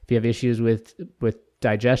then if you have issues with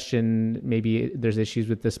digestion, maybe there's issues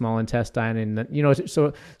with the small intestine, and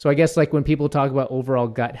so I guess like when people talk about overall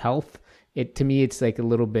gut health, to me it's like a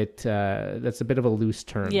little bit that's a bit of a loose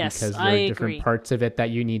term, because there are different parts of it that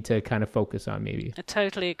you need to kind of focus on. Maybe I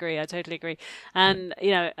totally agree. And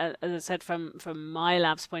as I said, from my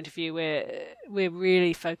lab's point of view, we're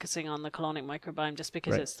really focusing on the colonic microbiome just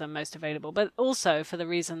because it's the most available, but also for the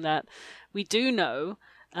reason that we do know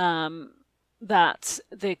that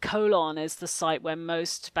the colon is the site where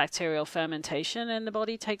most bacterial fermentation in the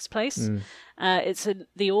body takes place.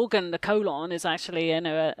 The organ, the colon, is actually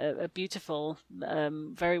a beautiful,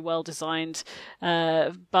 very well designed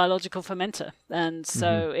biological fermenter, and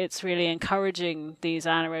so it's really encouraging these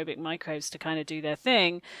anaerobic microbes to kind of do their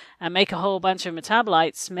thing and make a whole bunch of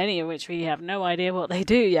metabolites, many of which we have no idea what they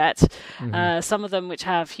do yet. Some of them which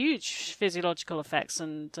have huge physiological effects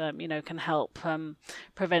and can help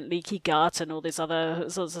prevent leaky gut and all these other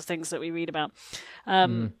sorts of things that we read about.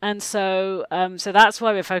 And so that's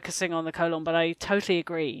why we're focusing on the colon. But I totally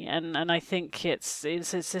agree, and I think it's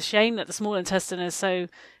a shame that the small intestine is so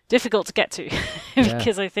difficult to get to,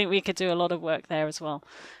 because I think we could do a lot of work there as well.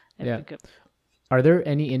 Are there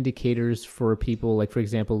any indicators for people, like for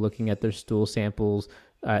example, looking at their stool samples,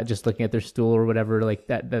 just looking at their stool or whatever, like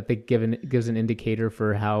that they gives an indicator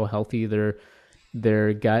for how healthy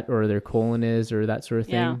their gut or their colon is, or that sort of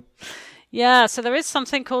thing? Yeah, so there is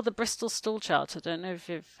something called the Bristol stool chart. I don't know if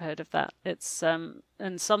you've heard of that. It's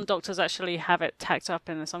and some doctors actually have it tacked up,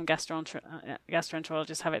 and some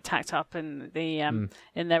gastroenterologists have it tacked up in the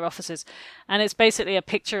in their offices, and it's basically a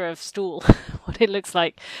picture of stool, what it looks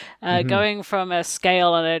like, going from a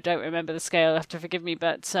scale, and I don't remember the scale, you have to forgive me,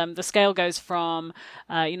 but the scale goes from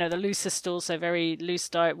the loosest stool, so very loose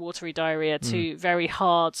watery diarrhea, to very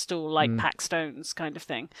hard stool, like packed stones kind of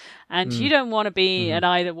thing, and you don't want to be at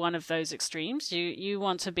either one of those extremes. You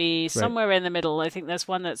want to be somewhere in the middle. I think there's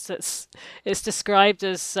one it's described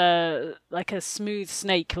as like a smooth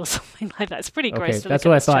snake or something like that. It's pretty gross. Okay, that's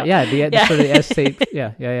what I thought. Yeah, the sort of S-shape.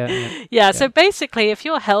 Yeah. So basically, if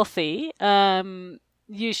you're healthy,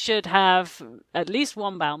 you should have at least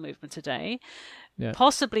one bowel movement a day.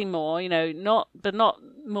 Possibly more, not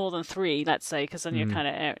more than 3, let's say, because then you're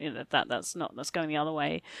kind of, that's going the other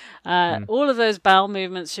way. All of those bowel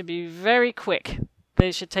movements should be very quick.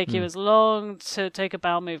 They should take you as long to take a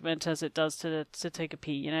bowel movement as it does to take a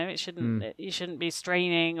pee. It shouldn't you shouldn't be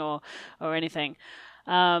straining or anything.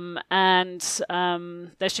 And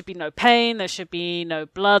there should be no pain. There should be no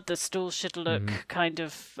blood. The stool should look kind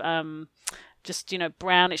of just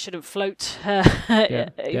brown. It shouldn't float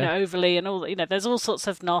overly, and all there's all sorts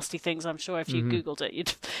of nasty things. I'm sure if you googled it, you'd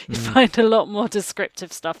find a lot more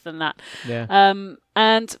descriptive stuff than that.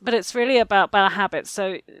 But it's really about bowel habits.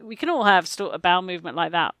 So we can all have a bowel movement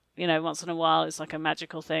like that. Once in a while, it's like a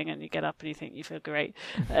magical thing, and you get up and you think you feel great.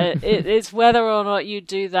 It's whether or not you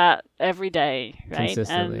do that every day, right?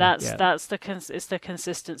 And that's the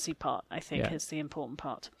consistency part, I think, is the important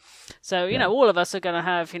part. So all of us are going to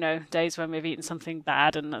have days when we've eaten something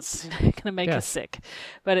bad, and that's going to make us sick.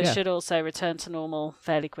 But it should also return to normal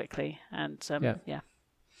fairly quickly. And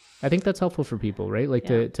I think that's helpful for people, right? Like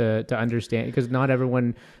to understand, because not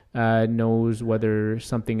everyone knows whether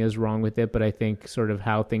something is wrong with it, but I think sort of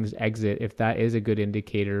how things exit, if that is a good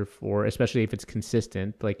indicator for, especially if it's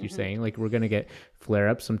consistent, like you're saying, like we're going to get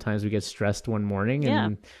flare-ups. Sometimes we get stressed one morning,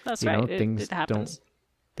 and that's right. Things it happens.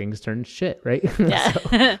 Things turn shit, right?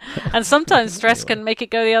 And sometimes stress can make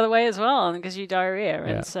it go the other way as well, because you diarrhea,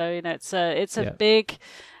 and so it's a big.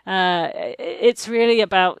 It's really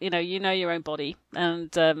about your own body,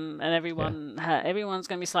 and everyone's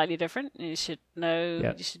going to be slightly different. You should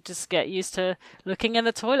know. You should just get used to looking in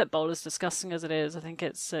the toilet bowl, as disgusting as it is. I think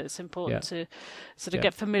it's important to sort of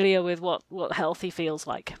get familiar with what healthy feels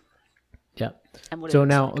like. Yeah. So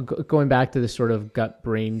now going back to the sort of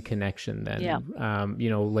gut-brain connection, then,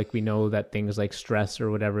 like we know that things like stress or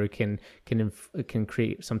whatever can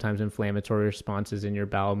create sometimes inflammatory responses in your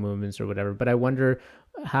bowel movements or whatever. But I wonder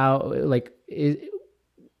how, in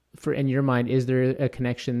your mind, is there a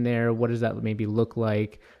connection there? What does that maybe look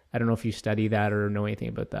like? I don't know if you study that or know anything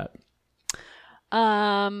about that.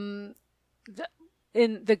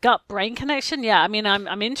 in the gut-brain connection, yeah, I mean,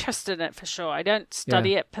 I'm interested in it for sure. I don't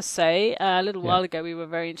study it per se. A little while ago, we were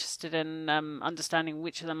very interested in understanding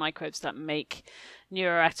which of the microbes that make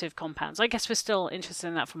neuroactive compounds. I guess we're still interested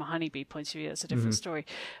in that from a honeybee point of view. That's a different story.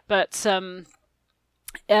 But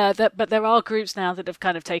but there are groups now that have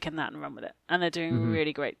kind of taken that and run with it, and they're doing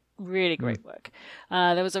really great work.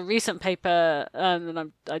 There was a recent paper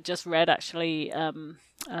that I just read actually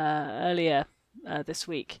earlier this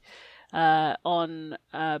week. On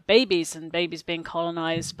babies and babies being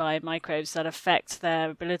colonized by microbes that affect their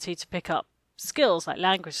ability to pick up skills like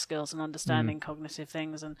language skills and understanding cognitive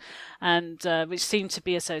things, and which seem to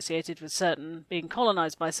be associated with being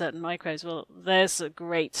colonized by certain microbes. Well, there's a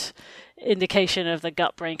great indication of the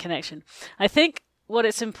gut-brain connection. I think what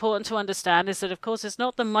it's important to understand is that, of course, it's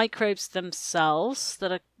not the microbes themselves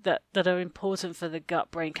that are important for the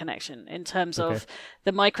gut-brain connection, in terms of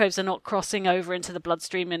the microbes are not crossing over into the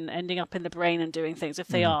bloodstream and ending up in the brain and doing things. If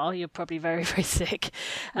they are, you're probably very, very sick.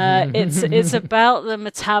 It's about the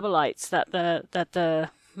metabolites that the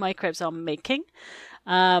microbes are making.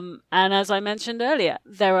 And as I mentioned earlier,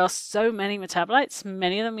 there are so many metabolites.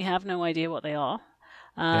 Many of them we have no idea what they are.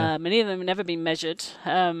 Many of them have never been measured,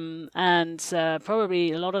 and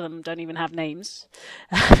probably a lot of them don't even have names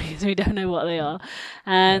because we don't know what they are.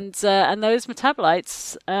 And those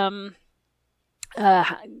metabolites, some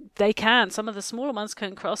of the smaller ones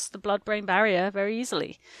can cross the blood-brain barrier very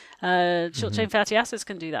easily. Short-chain fatty acids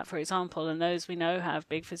can do that, for example, and those we know have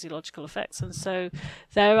big physiological effects. And so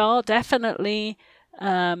there are definitely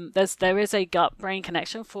there is a gut-brain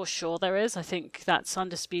connection, for sure there is. I think that's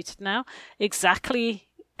undisputed now. Exactly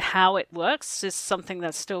how it works is something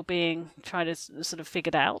that's still being tried to sort of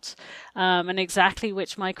figured out, and exactly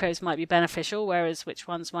which microbes might be beneficial, whereas which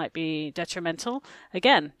ones might be detrimental.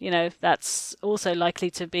 Again, that's also likely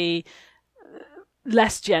to be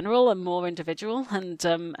less general and more individual, and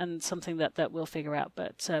something that we'll figure out.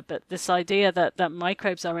 But this idea that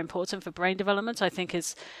microbes are important for brain development, I think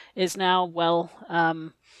is now well,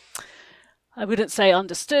 I wouldn't say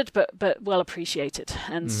understood, but well appreciated.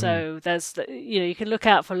 And so there's you can look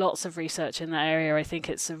out for lots of research in that area. I think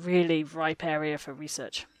it's a really ripe area for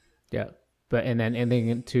research. Yeah. But and then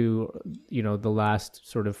ending to the last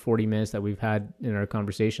sort of 40 minutes that we've had in our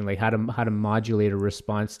conversation, like how to modulate a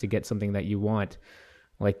response to get something that you want.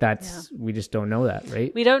 Like we just don't know that,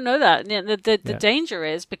 right? We don't know that. The danger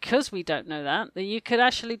is, because we don't know that you could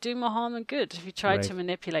actually do more harm than good if you try to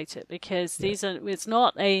manipulate it, because it's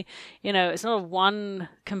not a one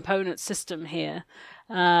component system here.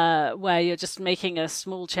 Where you're just making a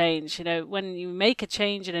small change. When you make a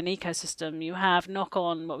change in an ecosystem, you have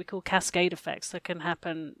knock-on, what we call cascade effects that can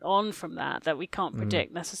happen on from that we can't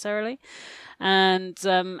predict necessarily. And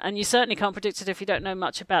you certainly can't predict it if you don't know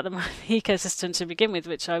much about the ecosystem to begin with,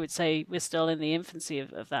 which I would say we're still in the infancy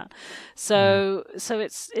of that. So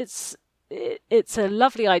it's a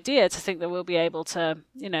lovely idea to think that we'll be able to,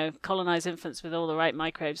 colonize infants with all the right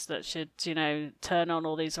microbes that should, turn on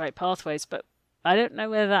all these right pathways, but I don't know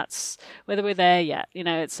whether we're there yet.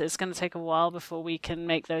 It's going to take a while before we can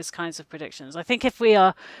make those kinds of predictions. I think if we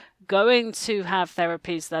are going to have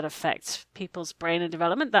therapies that affect people's brain and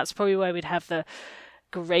development, that's probably where we'd have the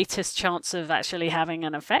greatest chance of actually having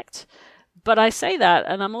an effect. But I say that,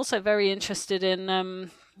 and I'm also very interested in the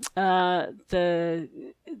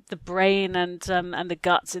brain and the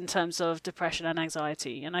guts in terms of depression and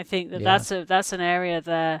anxiety. And I think that's an area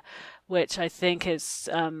there which I think is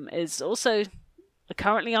also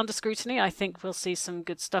currently under scrutiny. I think we'll see some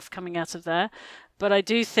good stuff coming out of there. But I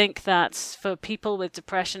do think that for people with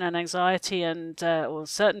depression and anxiety or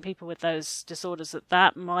certain people with those disorders,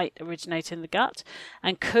 that might originate in the gut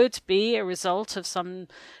and could be a result of some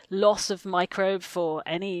loss of microbe for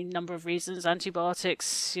any number of reasons,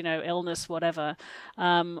 antibiotics, illness, whatever,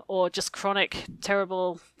 or just chronic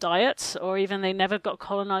terrible diet, or even they never got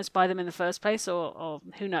colonized by them in the first place, or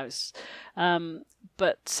who knows.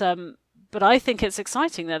 But I think it's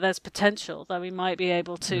exciting that there's potential that we might be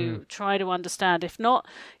able to try to understand, if not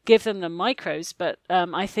give them the microbes, but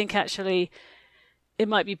I think actually it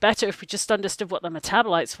might be better if we just understood what the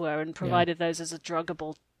metabolites were and provided those as a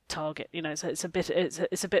druggable target. So it's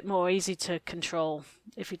a bit more easy to control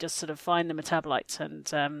if you just sort of find the metabolites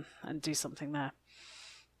and do something there.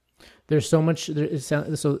 There's so much.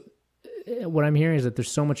 So what I'm hearing is that there's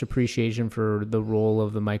so much appreciation for the role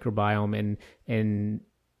of the microbiome and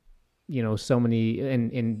so many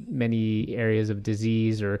in many areas of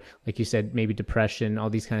disease, or like you said, maybe depression, all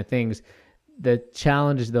these kind of things. the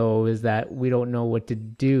challenge though is that we don't know what to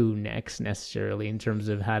do next necessarily in terms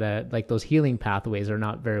of how to, like, those healing pathways are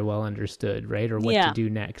not very well understood, right? Or what to do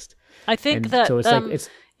next. I think that so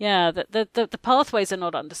the pathways are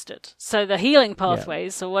not understood. So the healing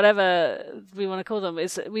pathways, or whatever we want to call them,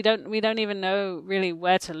 is we don't even know really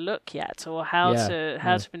where to look yet, or how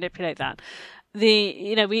to manipulate that.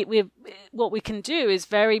 We what we can do is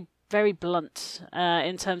very, very blunt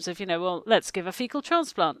in terms of, well, let's give a fecal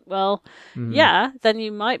transplant. Well, then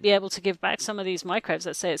you might be able to give back some of these microbes.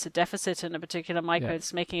 Let's say it's a deficit in a particular microbe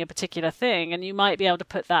that's making a particular thing, and you might be able to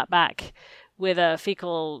put that back with a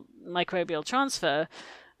fecal microbial transfer.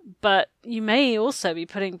 But you may also be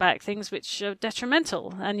putting back things which are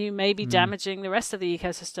detrimental, and you may be damaging the rest of the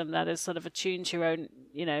ecosystem that is sort of attuned to your own,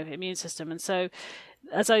 immune system. And so,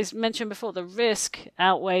 as I mentioned before, the risk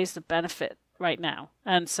outweighs the benefit right now.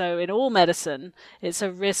 And so in all medicine, it's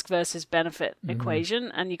a risk versus benefit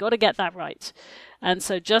equation, and you got to get that right. And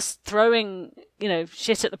so just throwing,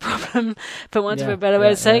 shit at the problem, for want of a better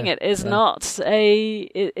way of saying it, is not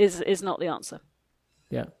the answer.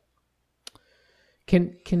 Yeah.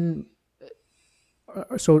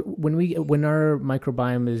 So when our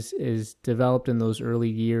microbiome is developed in those early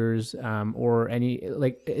years, or any,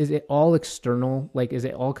 like, is it all external? Like, is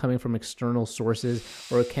it all coming from external sources,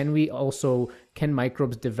 or can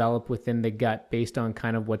microbes develop within the gut based on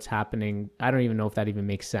kind of what's happening? I don't even know if that even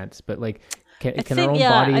makes sense, but like, can our own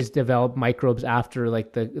bodies develop microbes after,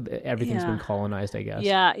 like, everything's been colonized, I guess?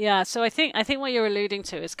 Yeah. So I think what you're alluding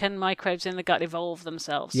to is, can microbes in the gut evolve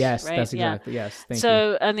themselves? Yes, right? That's exactly, yes. Thank you.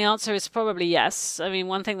 And the answer is probably yes. I mean,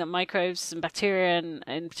 one thing that microbes and bacteria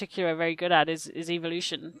in particular are very good at is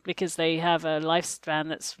evolution, because they have a lifespan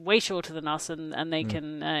that's way shorter than us, and they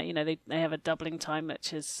can, they have a doubling time,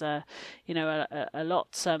 which is, a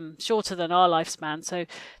lot shorter than our lifespan. So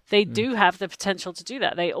they do have the potential to do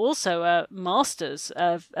that. They also are masters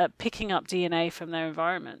of picking up DNA from their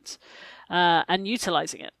environment and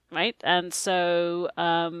utilizing it, right? And so,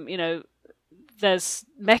 there's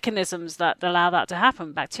mechanisms that allow that to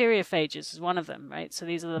happen. Bacteriophages is one of them, right? So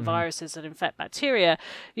these are the viruses that infect bacteria.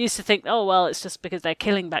 We used to think, oh, well, it's just because they're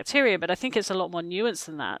killing bacteria, but I think it's a lot more nuanced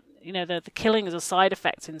than that. The killing is a side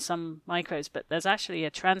effect in some microbes, but there's actually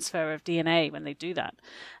a transfer of DNA when they do that.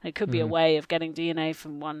 And it could be a way of getting DNA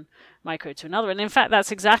from one microbe to another. And in fact,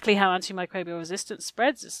 that's exactly how antimicrobial resistance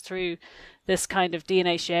spreads, is through this kind of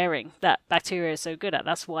DNA sharing that bacteria are so good at.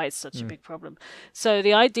 That's why it's such a big problem. So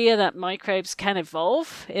the idea that microbes can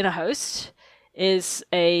evolve in a host is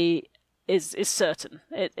certain.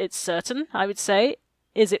 It's certain, I would say.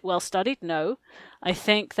 Is it well studied? No. I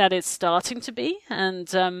think that it's starting to be, and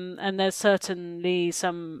there's certainly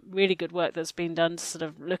some really good work that's been done to sort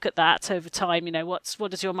of look at that over time.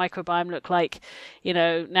 What does your microbiome look like,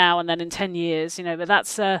 now and then in 10 years, but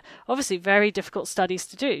that's obviously very difficult studies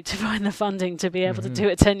to do. To find the funding to be able to do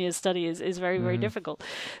a 10-year study is very, very difficult.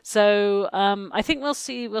 So I think we'll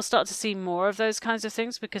start to see more of those kinds of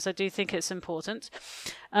things, because I do think it's important.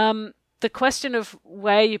 The question of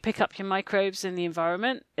where you pick up your microbes in the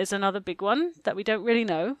environment is another big one that we don't really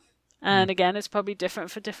know. And again, it's probably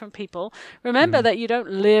different for different people. Remember that you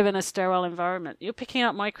don't live in a sterile environment. You're picking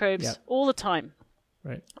up microbes all the time.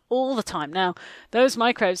 Right. All the time. Now, those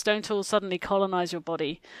microbes don't all suddenly colonize your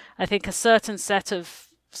body. I think a certain set of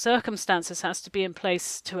circumstances has to be in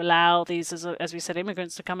place to allow these, as we said,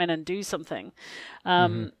 immigrants to come in and do something.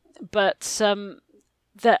 And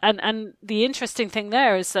the interesting thing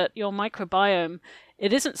there is that your microbiome,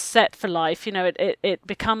 it isn't set for life. It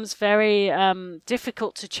becomes very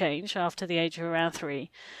difficult to change after the age of around 3.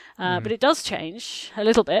 But it does change a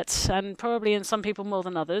little bit, and probably in some people more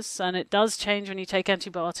than others. And it does change when you take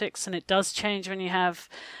antibiotics, and it does change when you have,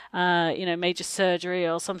 major surgery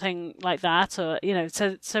or something like that. Or,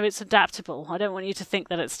 so it's adaptable. I don't want you to think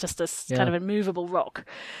that it's just a kind of immovable rock.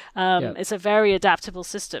 It's a very adaptable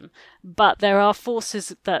system. But there are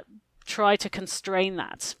forces that try to constrain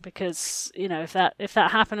that, because, if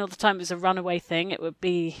that happened all the time, it was a runaway thing, it would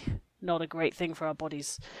be not a great thing for our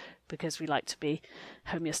bodies, because we like to be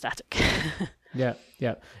homeostatic. Yeah.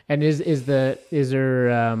 And is there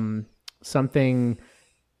something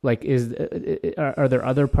like, are there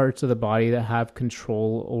other parts of the body that have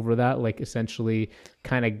control over that, like essentially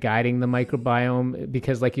kind of guiding the microbiome?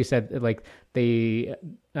 Because like you said, like they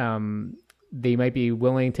might be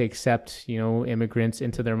willing to accept, immigrants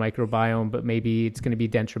into their microbiome, but maybe it's going to be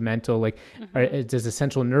detrimental. Like, does the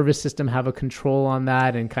central nervous system have a control on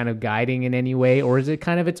that and kind of guiding in any way? Or is it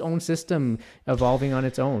kind of its own system evolving on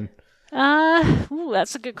its own?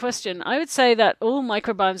 That's a good question. I would say that all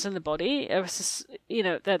microbiomes in the body are,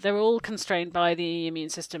 they're all constrained by the immune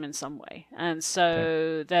system in some way, and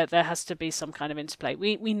so there has to be some kind of interplay.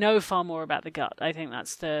 We know far more about the gut. I think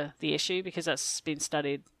that's the issue, because that's been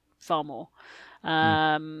studied far more.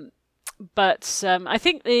 But I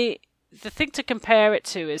think the thing to compare it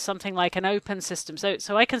to is something like an open system.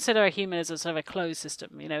 So I consider a human as a sort of a closed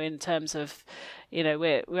system, in terms of,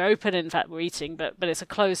 we're open, in fact we're eating, but it's a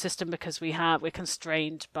closed system because we're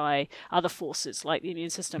constrained by other forces like the immune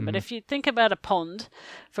system. But if you think about a pond,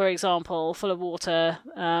 for example, full of water,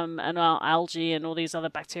 and algae and all these other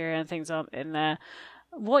bacteria and things are in there,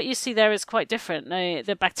 what you see there is quite different.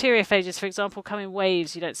 The bacteriophages, for example, come in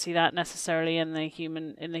waves. You don't see that necessarily in the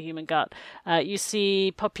human gut. You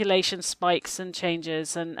see population spikes and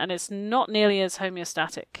changes, and it's not nearly as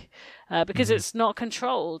homeostatic because it's not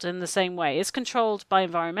controlled in the same way. It's controlled by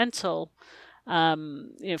environmental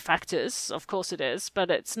factors, of course it is,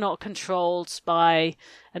 but it's not controlled by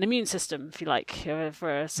an immune system, if you like,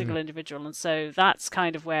 for a single individual. And so that's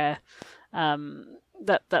kind of where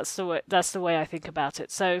that's the way I think about it.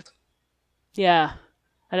 So, yeah,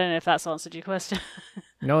 I don't know if that's answered your question.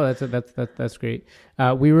 No, that's great.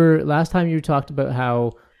 Last time you talked about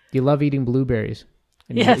how you love eating blueberries.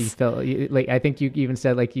 And yes. You felt like, I think you even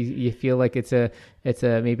said like you feel like it's a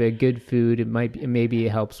maybe a good food. Maybe it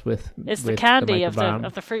helps with. It's the candy of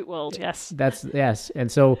the fruit world. Yes. Yes.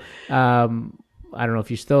 And so I don't know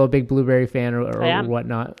if you're still a big blueberry fan or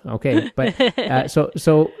whatnot. Okay, but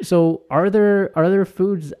so are there other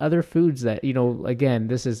foods that,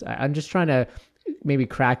 again, I'm just trying to maybe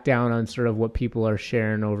crack down on sort of what people are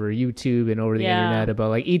sharing over YouTube and over the internet about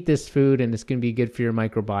like, eat this food and it's going to be good for your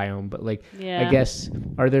microbiome. But like, I guess,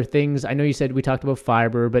 are there things, I know you said we talked about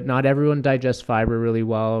fiber, but not everyone digests fiber really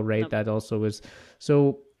well, right? Nope. That also is,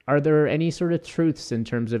 so are there any sort of truths in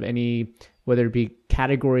terms of any, whether it be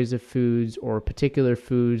categories of foods or particular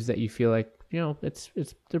foods that you feel like,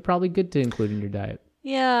 they're probably good to include in your diet?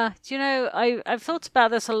 Yeah. I've thought about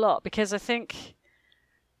this a lot, because I think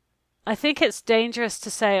it's dangerous to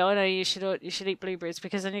say, oh no, you should eat blueberries,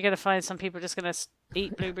 because then you're going to find some people are just going to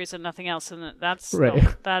eat blueberries and nothing else, and that's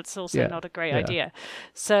that's also not a great idea.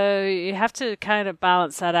 So you have to kind of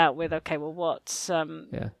balance that out with, okay, well, what's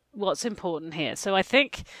important here? So I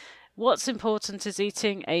think what's important is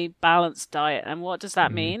eating a balanced diet. And what does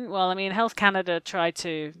that mean? Well, I mean, Health Canada tried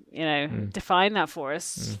to, define that for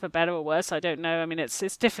us, for better or worse. I don't know. I mean,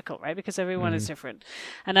 it's difficult, right? Because everyone is different.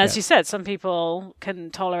 And as you said, some people can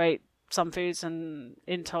tolerate some foods and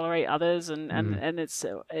intolerate others, and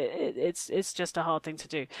it's just a hard thing to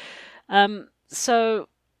do.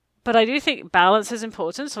 But I do think balance is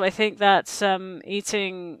important. So I think that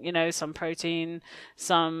eating, some protein,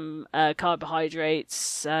 some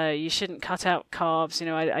carbohydrates, you shouldn't cut out carbs.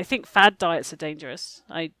 I think fad diets are dangerous.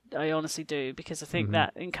 I honestly do, because I think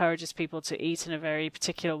that encourages people to eat in a very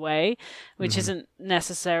particular way, which isn't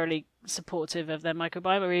necessarily supportive of their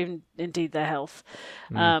microbiome or even indeed their health.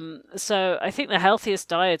 So I think the healthiest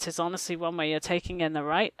diet is honestly one where you're taking in the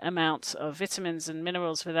right amount of vitamins and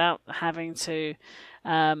minerals without having to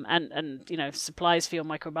and supplies for your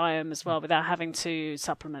microbiome as well, without having to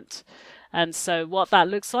supplement. And so what that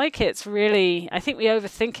looks like, it's really, I think we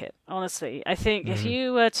overthink it, honestly. I think if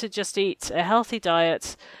you were to just eat a healthy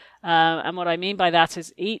diet, and what I mean by that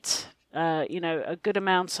is eat, a good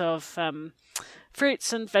amount of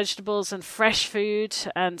fruits and vegetables and fresh food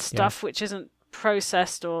and stuff which isn't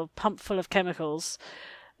processed or pumped full of chemicals,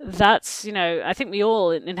 that's, I think we all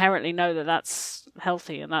inherently know that that's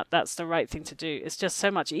healthy and that's the right thing to do. It's just so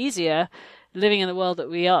much easier living in the world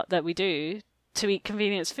that we do to eat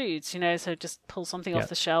convenience foods, so just pull something off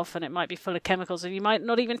the shelf and it might be full of chemicals and you might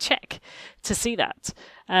not even check to see that.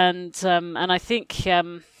 And I think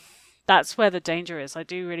that's where the danger is. I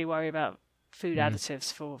do really worry about food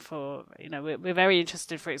additives for we're very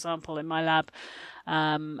interested, for example, in my lab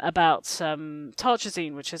about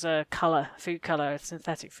tartrazine, which is a food color, a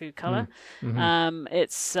synthetic food color.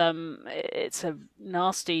 It's a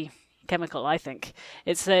nasty chemical, I think.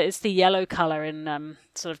 It's the yellow color in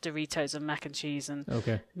sort of Doritos and mac and cheese and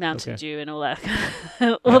Mountain Dew and all that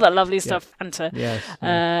that lovely stuff, Fanta. Yes.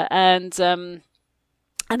 And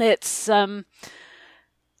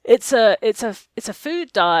it's a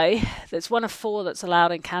food dye that's one of 4 that's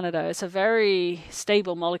allowed in Canada. It's a very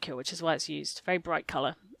stable molecule, which is why it's used. Very bright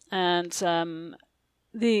color. And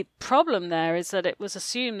the problem there is that it was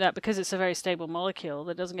assumed that because it's a very stable molecule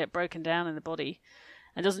that doesn't get broken down in the body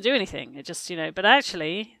and doesn't do anything. It just, but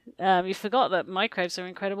actually, you forgot that microbes are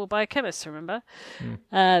incredible biochemists, remember?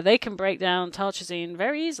 They can break down tartrazine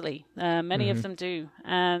very easily. Many of them do.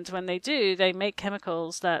 And when they do, they make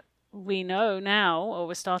chemicals that we know now, or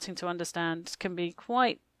we're starting to understand, can be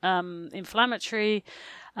quite inflammatory.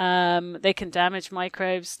 They can damage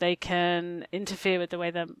microbes. They can interfere with the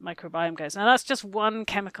way the microbiome goes. Now, that's just one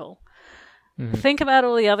chemical. Mm-hmm. Think about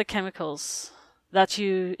all the other chemicals that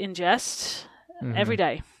you ingest every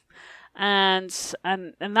day. And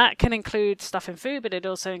that can include stuff in food, but it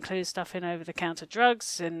also includes stuff in over-the-counter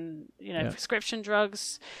drugs, in prescription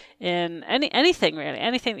drugs, in anything really,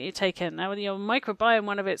 anything that you take in. Now, with your microbiome,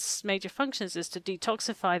 one of its major functions is to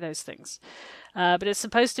detoxify those things, but it's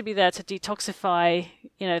supposed to be there to detoxify,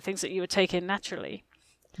 things that you would take in naturally.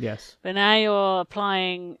 Yes. But now you're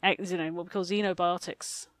applying, what we call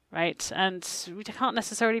xenobiotics. Right, and we can't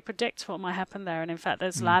necessarily predict what might happen there. And in fact,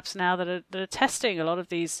 there's labs now that are testing a lot of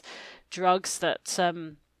these drugs that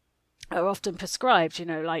are often prescribed.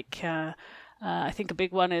 I think a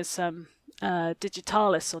big one is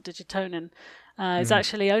digitalis or digitonin. It's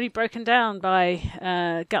actually only broken down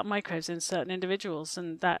by gut microbes in certain individuals,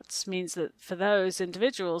 and that means that for those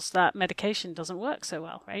individuals, that medication doesn't work so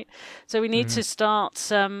well. Right, so we need to start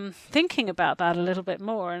thinking about that a little bit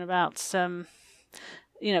more, and about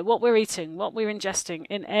what we're eating, what we're ingesting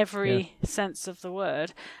in every sense of the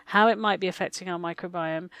word, how it might be affecting our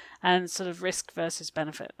microbiome, and sort of risk versus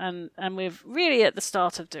benefit. And we're really at the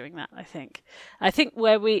start of doing that, I think. I think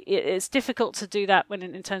where it's difficult to do that when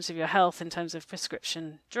in terms of your health, in terms of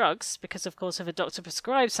prescription drugs, because of course if a doctor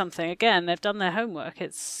prescribes something, again, they've done their homework,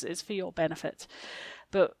 it's for your benefit.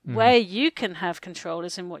 But where you can have control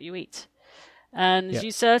is in what you eat. And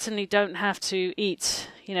you certainly don't have to eat,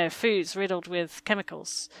 foods riddled with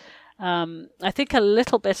chemicals. I think a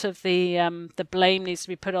little bit of the blame needs to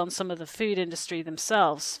be put on some of the food industry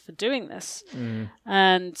themselves for doing this.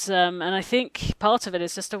 And I think part of it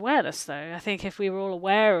is just awareness, though. I think if we were all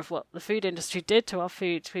aware of what the food industry did to our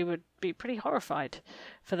food, we would be pretty horrified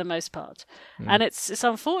for the most part. And it's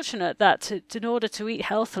unfortunate that in order to eat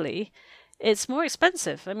healthily, it's more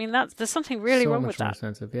expensive. I mean, there's something really wrong with that. So much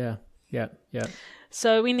more expensive, yeah.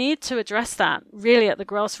 So we need to address that really at the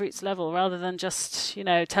grassroots level, rather than just,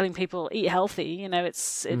 telling people eat healthy.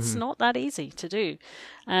 It's not that easy to do.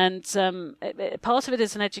 And part of it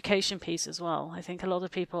is an education piece as well. I think a lot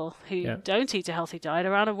of people who don't eat a healthy diet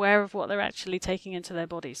are unaware of what they're actually taking into their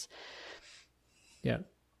bodies. Yeah.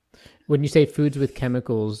 When you say foods with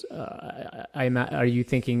chemicals, are you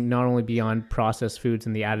thinking not only beyond processed foods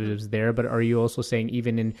and the additives there, but are you also saying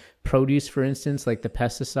even in produce, for instance, like the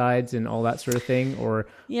pesticides and all that sort of thing, or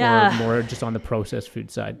more just on the processed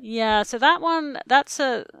food side? Yeah, so I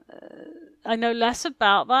know less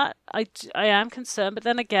about that. I am concerned, but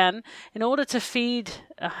then again, in order to feed,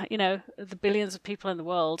 the billions of people in the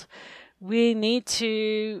world, we need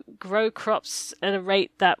to grow crops at a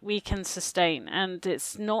rate that we can sustain, and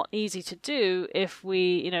it's not easy to do if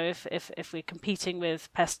we, if we're competing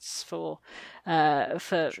with pests for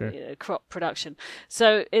crop production.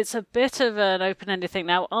 So it's a bit of an open-ended thing.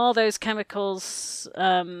 Now, are those chemicals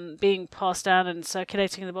being passed down and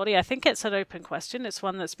circulating in the body? I think it's an open question. It's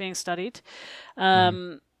one that's being studied.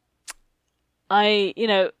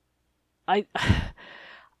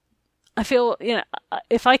 I feel,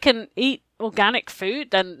 if I can eat organic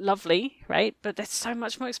food, then lovely, right? But it's so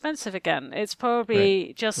much more expensive again. It's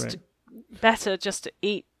probably better just to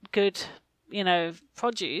eat good,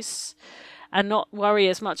 produce, and not worry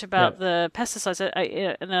as much about the pesticides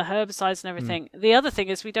and the herbicides and everything. The other thing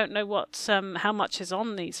is we don't know how much is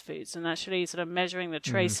on these foods, and actually sort of measuring the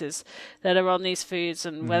traces that are on these foods,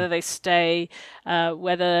 and whether they stay,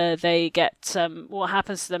 whether they get, what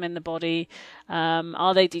happens to them in the body.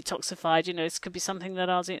 Are they detoxified? This could be something that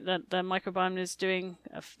the microbiome is doing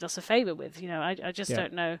us a favor with. I just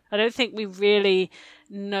don't know. I don't think we really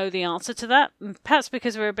know the answer to that. Perhaps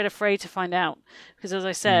because we're a bit afraid to find out. Because as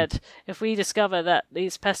I said, if we discover that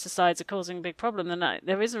these pesticides are causing a big problem, then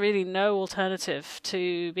there is really no alternative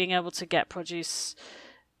to being able to get produce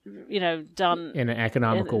done in an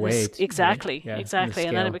economical way. Exactly. And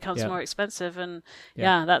then it becomes more expensive, and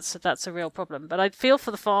that's a real problem. But I feel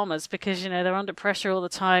for the farmers, because they're under pressure all the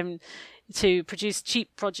time to produce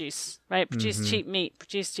cheap produce, right? Produce cheap meat,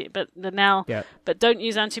 but don't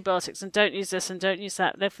use antibiotics, and don't use this, and don't use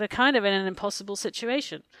that. They're kind of in an impossible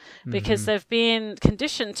situation, because they've been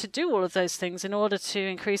conditioned to do all of those things in order to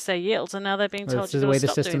increase their yields, and now they're being told to the way the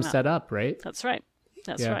system's set up, right? That's right.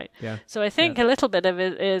 That's right. Yeah. So I think a little bit of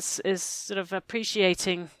it is sort of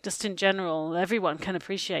appreciating, just in general, everyone can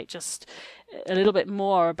appreciate just a little bit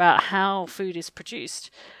more about how food is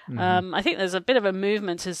produced. I think there's a bit of a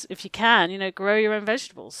movement as if you can, grow your own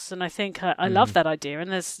vegetables, and I think I love that idea.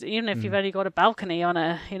 And there's even if you've only got a balcony on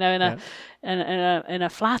a in a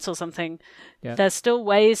flat or something, there's still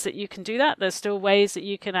ways that you can do that. There's still ways that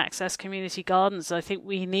you can access community gardens. I think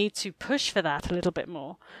we need to push for that a little bit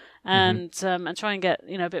more, and try and get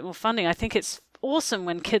a bit more funding. I think it's awesome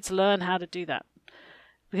when kids learn how to do that,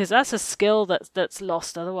 because that's a skill that's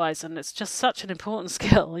lost otherwise, and it's just such an important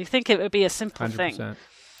skill. You think it would be a simple 100%. Thing.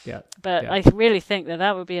 Yeah. But I really think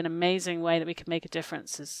that would be an amazing way that we could make a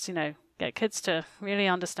difference, is, get kids to really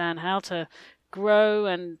understand how to grow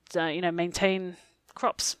and, maintain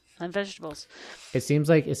crops and vegetables. It seems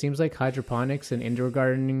like hydroponics and indoor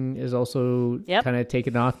gardening is also kind of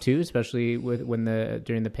taken off too, especially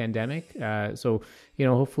during the pandemic. So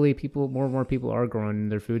hopefully more and more people are growing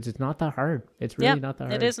their foods. It's not that hard. It's really not that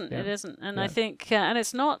hard. It isn't. And I think and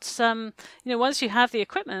it's not once you have the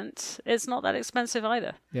equipment, it's not that expensive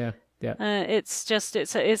either. Yeah. It's just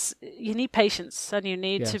you need patience, and you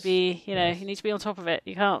need to be you need to be on top of it.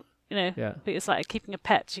 You can't. It's like keeping a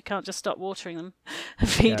pet. You can't just stop watering them,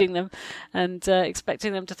 feeding them, and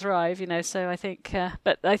expecting them to thrive. So I think,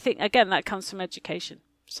 but I think again that comes from education.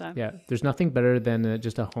 So there's nothing better than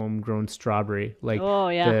just a homegrown strawberry. Like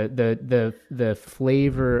the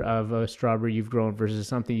flavor of a strawberry you've grown versus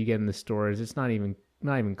something you get in the stores. It's not even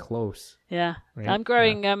close. Yeah. Right? I'm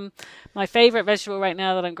growing my favorite vegetable right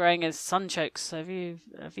now that I'm growing is sunchokes. Have you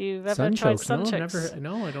ever tried sunchokes?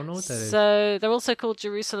 No, I don't know what that is. So they're also called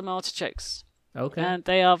Jerusalem artichokes. Okay. And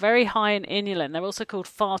they are very high in inulin. They're also called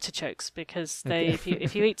fartichokes because if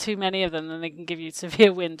you eat too many of them, then they can give you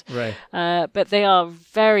severe wind. Right. But they are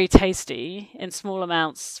very tasty in small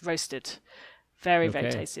amounts roasted. Very, very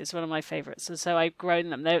tasty. It's one of my favorites. And so I've grown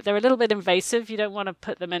them. They're a little bit invasive. You don't want to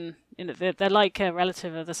put them in they're like a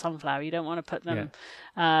relative of the sunflower. You don't want to put them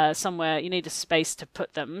somewhere. You need a space to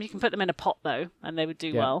put them. You can put them in a pot though, and they would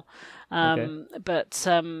do well. But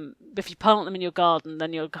if you plant them in your garden,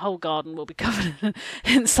 then your whole garden will be covered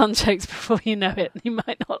in sunchokes before you know it. You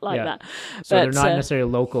might not like that. So they're not necessarily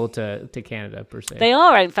local to Canada per se. They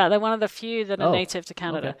are, in fact. They're one of the few that are native to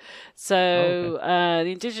Canada. Okay. So the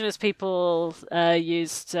indigenous people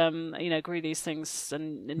grew these things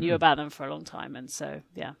and knew about them for a long time. And so,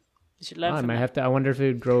 you should learn from them. I wonder if it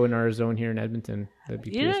would grow in our zone here in Edmonton. That'd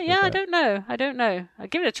be I don't know. I'll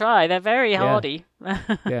give it a try. They're very hardy.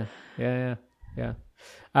 Yeah.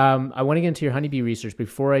 I want to get into your honeybee research.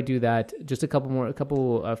 Before I do that, just a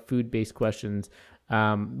couple food-based questions.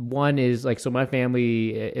 One is so my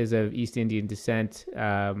family is of East Indian descent.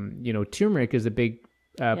 Turmeric is a big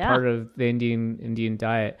part of the Indian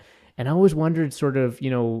diet. And I always wondered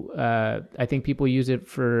I think people use it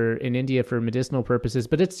in India for medicinal purposes,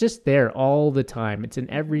 but it's just there all the time. It's in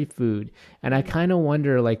every food. And I kind of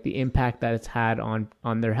wonder the impact that it's had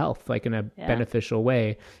on their health, in a beneficial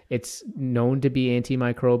way. It's known to be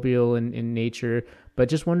antimicrobial in nature, but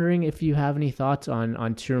just wondering if you have any thoughts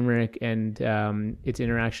on turmeric and its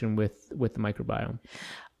interaction with the microbiome.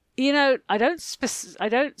 I don't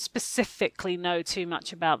specifically know too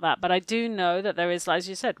much about that, but I do know that there is, as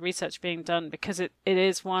you said, research being done because it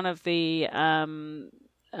is one of the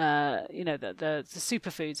the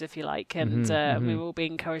superfoods, if you like, and we will be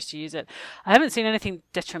encouraged to use it. I haven't seen anything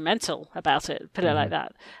detrimental about it, put it like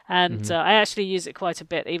that. And I actually use it quite a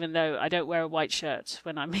bit, even though I don't wear a white shirt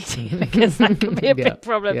when I'm eating because that can be a big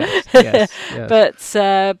problem. Yes.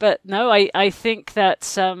 But no, I think that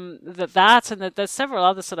that and there's several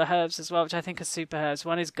other sort of herbs as well, which I think are super herbs.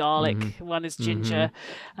 One is garlic, one is ginger.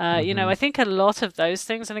 I think a lot of those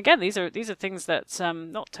things, and again, these are things that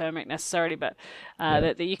not turmeric necessarily, but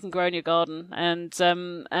that you can grow in your garden, and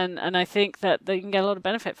I think that you can get a lot of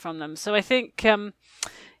benefit from them. So I think,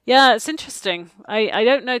 it's interesting. I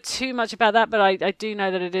don't know too much about that, but I do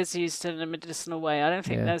know that it is used in a medicinal way. I don't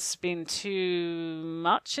think there's been too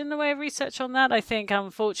much in the way of research on that. I think,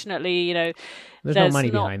 unfortunately, there's no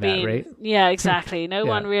money behind that, right? Yeah, exactly. No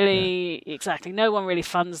one really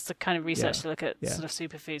funds the kind of research to look at sort of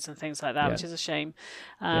superfoods and things like that, which is a shame.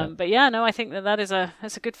 But I think that is a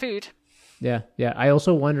good food. Yeah. I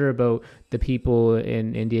also wonder about the people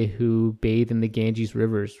in India who bathe in the Ganges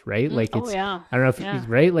rivers, right? I don't know if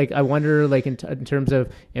right. I wonder, in terms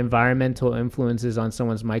of environmental influences on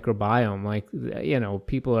someone's microbiome.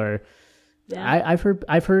 People are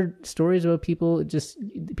I've heard stories about people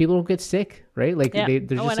don't get sick, right? Like they're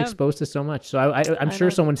just exposed to so much. So I'm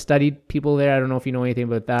sure someone studied people there. I don't know if you know anything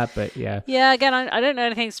about that, but yeah. Yeah, again, I don't know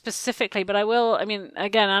anything specifically, but I will. I mean,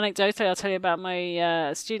 again, anecdotally, I'll tell you about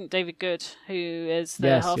my student David Good, who is the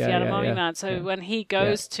Yanomami man. So when he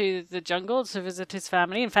goes to the jungle to visit his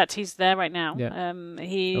family, in fact, he's there right now.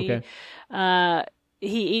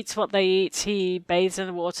 He eats what they eat. He bathes in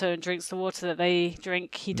the water and drinks the water that they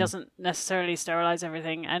drink. He doesn't necessarily sterilize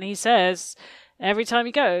everything. And he says every time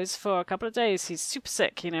he goes for a couple of days, he's super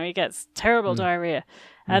sick. You know, he gets terrible diarrhea.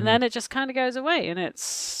 And then it just kind of goes away and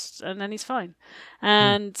then he's fine.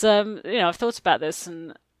 And, I've thought about this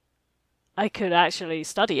and I could actually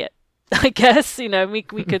study it. I guess, we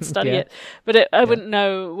could study it, but I wouldn't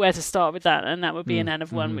know where to start with that. And that would be an N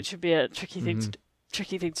of 1, which would be a tricky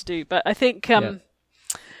thing to do. But I think, from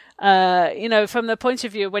the point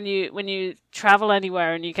of view, when you travel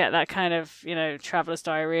anywhere and you get that kind of, traveler's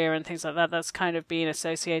diarrhea and things like that, that's kind of being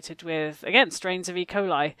associated with, again, strains of E.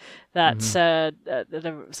 coli that are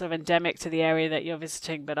sort of endemic to the area that you're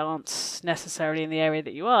visiting, but aren't necessarily in the area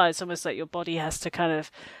that you are. It's almost like your body has to kind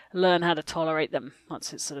of learn how to tolerate them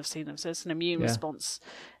once it's sort of seen them. So it's an immune response,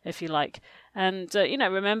 if you like. And,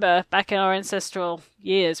 remember, back in our ancestral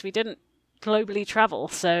years, we didn't globally travel,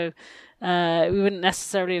 so we wouldn't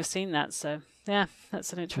necessarily have seen that. So yeah,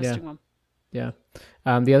 that's an interesting one. Yeah.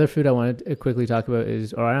 The other food I wanted to quickly talk about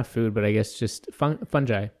is, or not food, but I guess just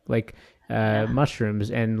fungi, like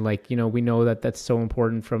mushrooms. And like, we know that that's so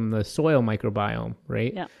important from the soil microbiome,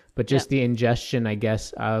 right? Yeah. But just the ingestion, I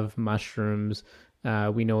guess, of mushrooms,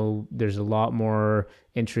 we know there's a lot more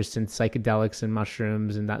interest in psychedelics and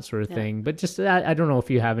mushrooms and that sort of thing. But just, I don't know if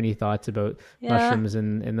you have any thoughts about mushrooms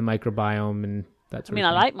and the microbiome and that sort of thing.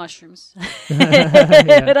 I like mushrooms,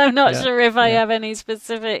 but I'm not sure if I have any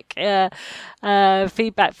specific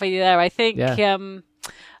feedback for you there. I think, I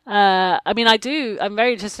do. I'm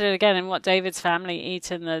very interested again in what David's family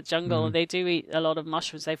eat in the jungle. They do eat a lot of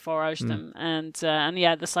mushrooms. They forage them, and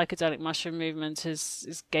the psychedelic mushroom movement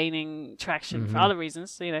is gaining traction for other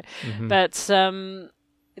reasons, But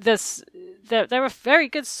they're a very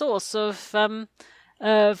good source of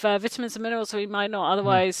vitamins and minerals that we might not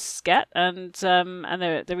otherwise get, and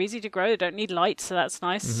they're easy to grow. They don't need light, so that's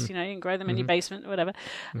nice. You can grow them in your basement or whatever.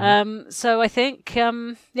 So I think,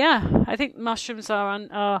 I think mushrooms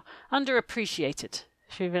are underappreciated.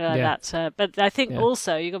 Should be like that. But I think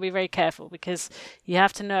also you've got to be very careful, because you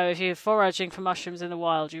have to know, if you're foraging for mushrooms in the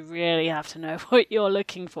wild, you really have to know what you're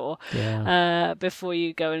looking for before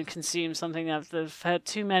you go and consume something. I've heard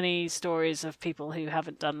too many stories of people who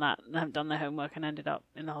haven't done that, and haven't done their homework, and ended up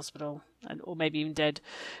in the hospital, or maybe even dead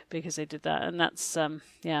because they did that. And that's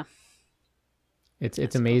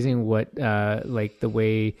It's amazing what like the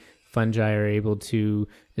way fungi are able to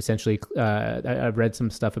essentially, I've read some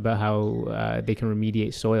stuff about how they can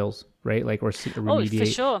remediate soils, right? Like, or remediate for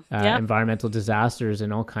sure. Environmental disasters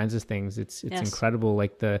and all kinds of things. It's incredible,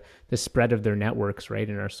 like the spread of their networks, right,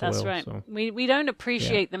 in our soil. That's right. So, we don't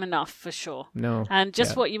appreciate them enough, for sure. No. And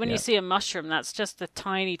just when you see a mushroom, that's just a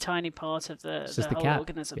tiny, tiny part of the whole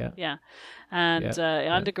organism. And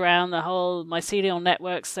underground, the whole mycelial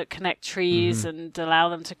networks that connect trees and allow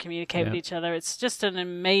them to communicate with each other. It's just an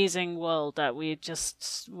amazing world that we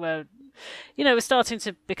just we're starting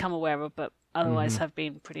to become aware of, but otherwise have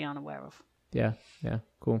been pretty unaware of. Yeah,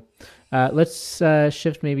 cool. Let's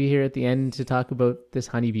shift maybe here at the end to talk about this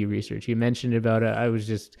honeybee research. You mentioned about it.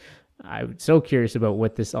 I'm so curious about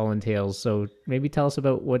what this all entails. So maybe tell us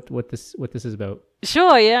about what this is about.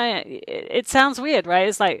 Sure, yeah. It sounds weird, right?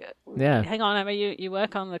 It's like, hang on, Emma, you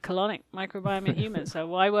work on the colonic microbiome in humans, so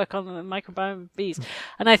why work on the microbiome of bees?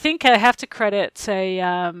 And I think I have to credit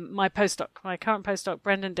my current postdoc, Dr.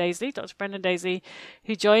 Brendan Daisley,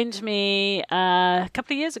 who joined me a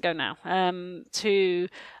couple of years ago now, to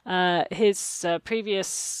his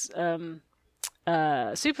previous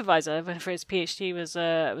supervisor for his PhD was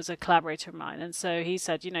a collaborator of mine, and so he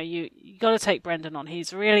said, you got to take Brendan on.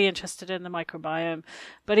 He's really interested in the microbiome,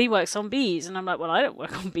 but he works on bees. And I'm like, well, I don't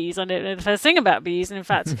work on bees. I don't know the first thing about bees, and in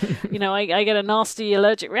fact, I get a nasty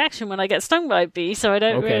allergic reaction when I get stung by a bee, so I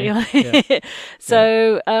don't really like it.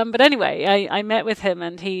 So, but anyway, I met with him,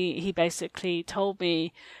 and he basically told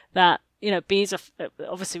me that bees are,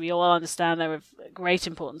 obviously we all understand they're of great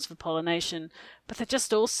importance for pollination, but they're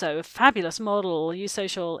just also a fabulous model,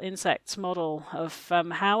 eusocial insects model of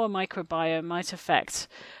how a microbiome might affect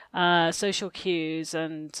social cues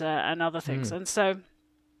and other things. And so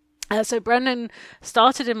So Brendan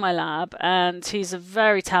started in my lab, and he's a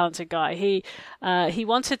very talented guy. He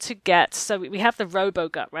wanted to get, so we have the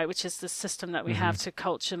Robogut, right, which is the system that we have to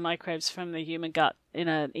culture microbes from the human gut in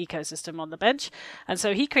an ecosystem on the bench. And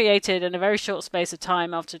so he created, in a very short space of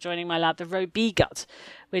time after joining my lab, the Robogut,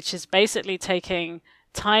 which is basically taking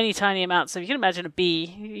tiny amounts of, you can imagine a bee,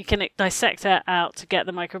 you can dissect it out to get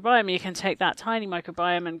the microbiome. You can take that tiny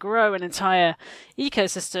microbiome and grow an entire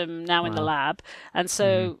ecosystem now in the lab. And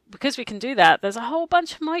so because we can do that, there's a whole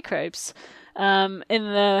bunch of microbes in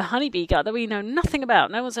the honeybee gut that we know nothing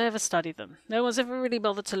about. No one's ever studied them. No one's ever really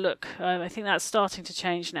bothered to look. I think that's starting to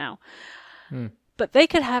change now. But they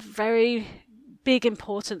could have very big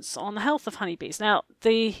importance on the health of honeybees. Now,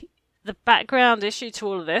 the background issue to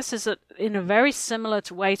all of this is that, in a very similar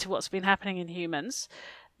way to what's been happening in humans,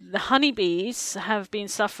 the honeybees have been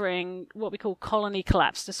suffering what we call colony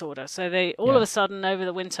collapse disorder. So they all of a sudden over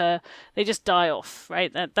the winter, they just die off,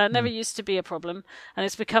 right? That never used to be a problem, and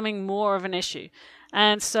it's becoming more of an issue.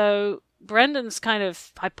 And so Brendan's kind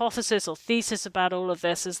of hypothesis or thesis about all of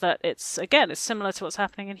this is that it's similar to what's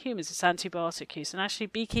happening in humans. It's antibiotic use. And actually,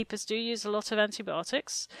 beekeepers do use a lot of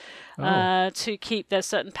antibiotics to keep, there's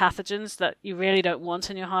certain pathogens that you really don't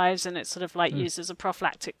want in your hives, and it's sort of like used as a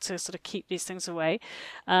prophylactic to sort of keep these things away.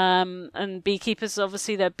 And beekeepers,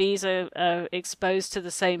 obviously, their bees are exposed to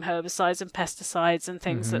the same herbicides and pesticides and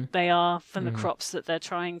things that they are from the crops that they're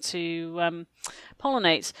trying to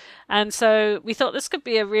pollinate. And so we thought this could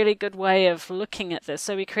be a really good way of looking at this.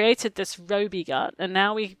 So we created this Robogut, and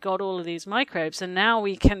now we've got all of these microbes, and now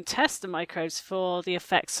we can test the microbes for the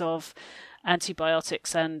effects of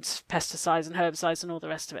antibiotics and pesticides and herbicides and all the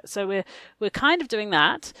rest of it. So we're kind of doing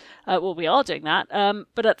that. We are doing that.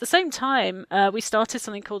 But at the same time, we started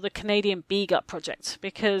something called the Canadian Bee Gut Project,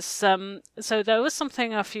 because so there was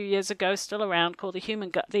something a few years ago still around called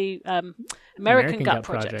the American Gut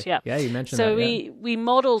Project. Yeah, you mentioned that. So we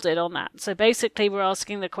modeled it on that. So basically, we're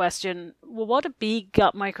asking the question, well, what do bee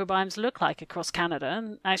gut microbiomes look like across Canada?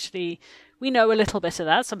 And actually, we know a little bit of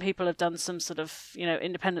that. Some people have done some sort of,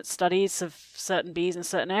 independent studies of certain bees in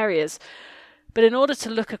certain areas. But in order to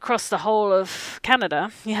look across the whole of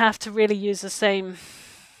Canada, you have to really use the same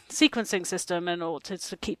sequencing system in order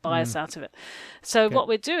to keep bias out of it. So what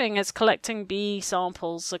we're doing is collecting bee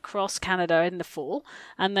samples across Canada in the fall,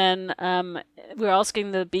 and then we're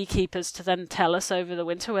asking the beekeepers to then tell us over the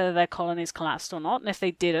winter whether their colonies collapsed or not, and if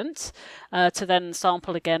they didn't, to then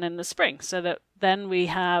sample again in the spring, so that then we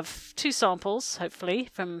have 2 samples, hopefully,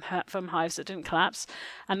 from hives that didn't collapse.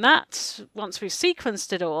 And that, once we've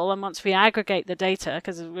sequenced it all, and once we aggregate the data,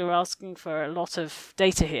 because we were asking for a lot of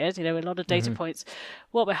data here, a lot of data points,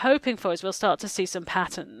 what we're hoping for is we'll start to see some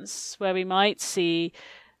patterns where we might see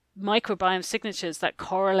microbiome signatures that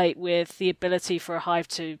correlate with the ability for a hive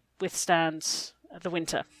to withstand the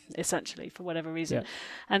winter, essentially, for whatever reason.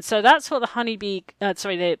 And so that's what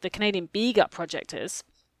the Canadian Bee Gut Project is.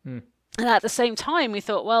 And at the same time, we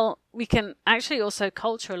thought, well, we can actually also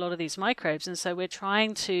culture a lot of these microbes. And so we're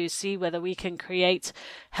trying to see whether we can create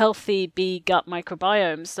healthy bee gut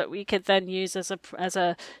microbiomes that we could then use as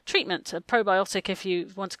a treatment, a probiotic, if you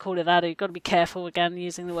want to call it that. You've got to be careful, again,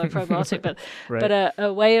 using the word probiotic, but but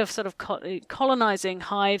a way of sort of colonizing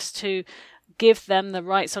hives to give them the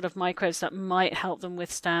right sort of microbes that might help them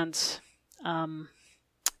withstand,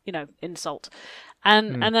 insult.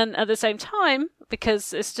 And then at the same time,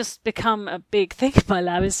 because it's just become a big thing in my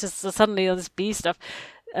lab, it's just suddenly all this bee stuff.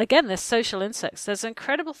 Again, there's social insects. There's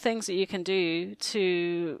incredible things that you can do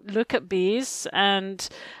to look at bees and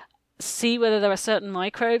see whether there are certain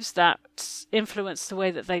microbes that influence the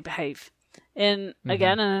way that they behave. In,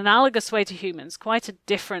 again, an analogous way to humans, quite a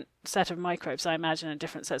different set of microbes, I imagine, and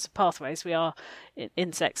different sets of pathways. We are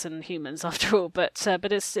insects and humans, after all, but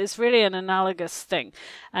it's really an analogous thing.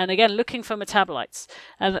 And again, looking for metabolites.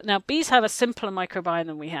 Now, bees have a simpler microbiome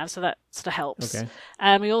than we have, so that sort of helps. Okay.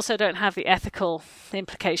 And we also don't have the ethical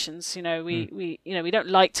implications. We don't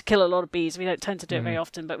like to kill a lot of bees. We don't tend to do it very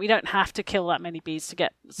often, but we don't have to kill that many bees to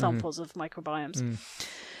get samples of microbiomes.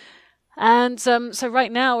 And so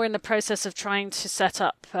right now we're in the process of trying to set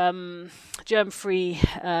up germ-free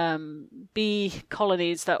bee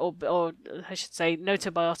colonies that, or I should say,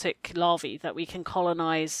 gnotobiotic larvae that we can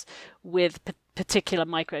colonize with particular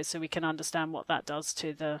microbes, so we can understand what that does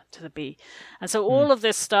to the bee. And so all of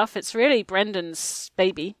this stuff, it's really Brendan's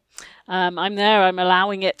baby. I'm there. I'm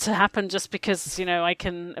allowing it to happen just because, I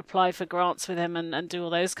can apply for grants with him and do all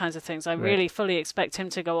those kinds of things. I really fully expect him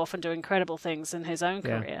to go off and do incredible things in his own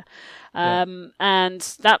career. And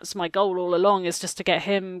that's my goal all along, is just to get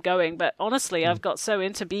him going. But honestly, I've got so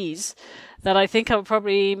into bees that I think I'll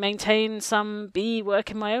probably maintain some bee work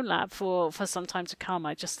in my own lab for some time to come.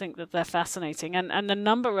 I just think that they're fascinating. And the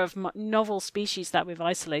number of novel species that we've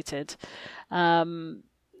isolated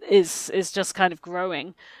is just kind of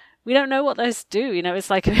growing. We don't know what those do.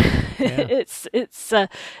 It's like it's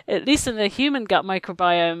at least in the human gut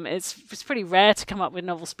microbiome, it's pretty rare to come up with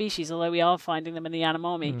novel species, although we are finding them in the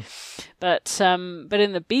animal. But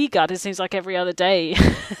in the bee gut, it seems like every other day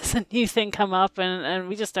there's a new thing come up, and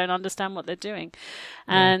we just don't understand what they're doing.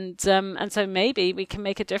 And so maybe we can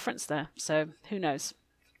make a difference there. So who knows?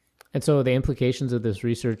 And so the implications of this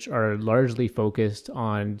research are largely focused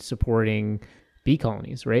on supporting bee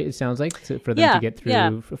colonies, right? It sounds like, for them to get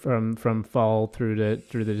through from fall through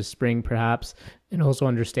the spring, perhaps, and also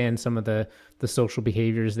understand some of the social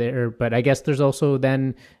behaviors there. But I guess there's also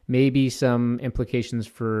then maybe some implications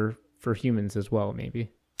for humans as well, maybe.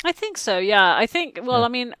 I think so, yeah. I think, I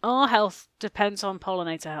mean, our health depends on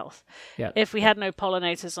pollinator health. Yeah. If we had no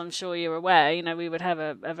pollinators, I'm sure you're aware, we would have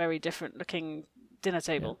a very different looking dinner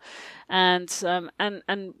table. And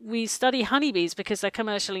we study honeybees because they're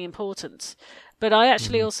commercially important. But I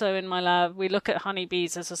actually also, in my lab, we look at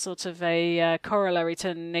honeybees as a sort of a corollary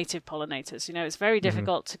to native pollinators. It's very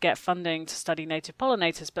difficult to get funding to study native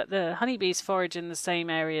pollinators, but the honeybees forage in the same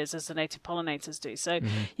areas as the native pollinators do. So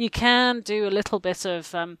you can do a little bit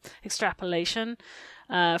of extrapolation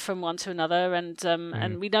from one to another,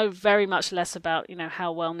 and we know very much less about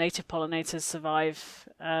how well native pollinators survive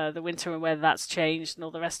the winter and whether that's changed and all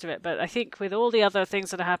the rest of it. But I think with all the other things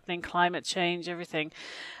that are happening, climate change, everything,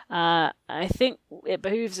 I think it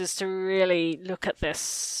behooves us to really look at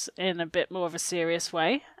this in a bit more of a serious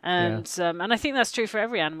way, and I think that's true for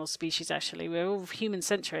every animal species. Actually, we're all human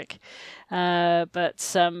centric, but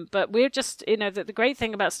we're just the great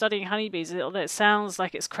thing about studying honeybees is, although it sounds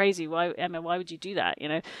like it's crazy, why would you do that?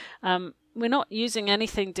 We're not using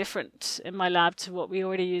anything different in my lab to what we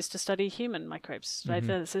already use to study human microbes. Right?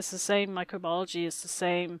 It's the same microbiology. It's the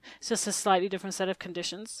same. It's just a slightly different set of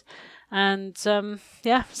conditions. And so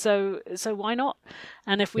why not?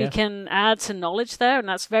 And if we can add to knowledge there, and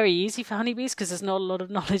that's very easy for honeybees because there's not a lot of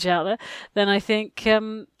knowledge out there, then I think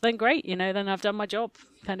then great. Then I've done my job,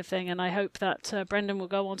 kind of thing. And I hope that Brendan will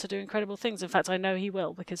go on to do incredible things. In fact, I know he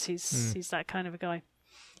will, because he's that kind of a guy.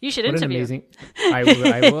 You should interview him. I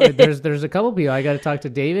will. There's a couple people. I got to talk to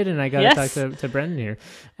David, and I got to talk to Brendan here.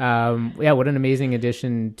 What an amazing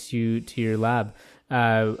addition to your lab.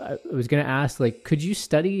 I was going to ask, could you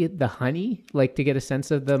study the honey, to get a sense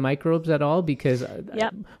of the microbes at all? Because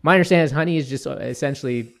my understanding is honey is just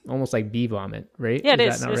essentially almost like bee vomit, right? Yeah, it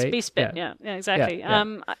is. It's right? Bee spit. Yeah, exactly.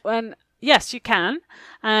 Yes, you can.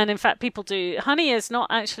 And in fact, people do. Honey is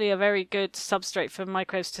not actually a very good substrate for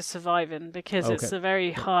microbes to survive in, because it's a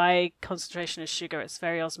very high concentration of sugar. It's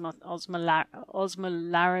very osmolarity.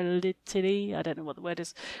 I don't know what the word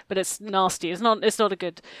is, but it's nasty. It's not a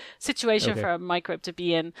good situation for a microbe to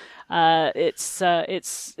be in. Its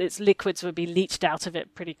liquids would be leached out of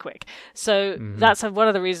it pretty quick. So that's one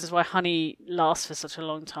of the reasons why honey lasts for such a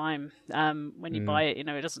long time. When you buy it,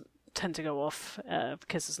 it doesn't tend to go off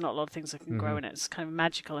because there's not a lot of things that can grow in it. It's kind of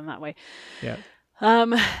magical in that way. Yeah.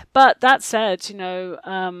 But that said,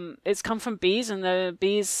 it's come from bees, and the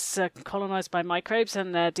bees are colonized by microbes,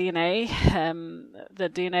 and their DNA, the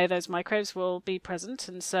DNA of those microbes will be present,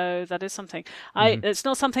 and so that is something. It's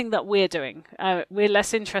not something that we're doing. We're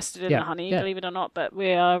less interested in the honey, believe it or not, but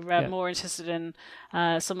we are more interested in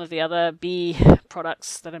some of the other bee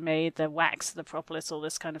products that are made, the wax, the propolis, all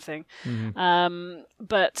this kind of thing.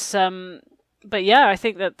 But yeah, I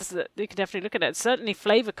think that you can definitely look at it. Certainly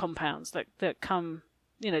flavor compounds that come,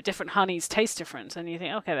 different honeys taste different, and you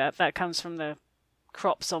think, okay, that comes from the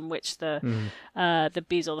crops on which the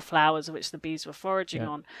bees, or the flowers on which the bees were foraging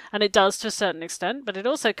on. And it does to a certain extent, but it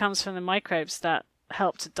also comes from the microbes that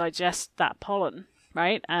help to digest that pollen,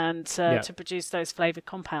 right? And to produce those flavor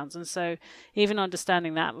compounds. And so even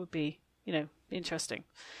understanding that would be, interesting.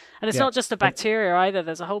 And it's not just the bacteria either.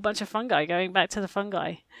 There's a whole bunch of fungi, going back to the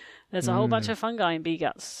fungi. There's a whole bunch of fungi in bee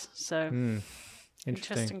guts. So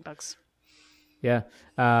interesting bugs. Yeah.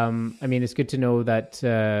 It's good to know that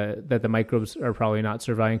the microbes are probably not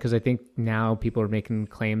surviving, because I think now people are making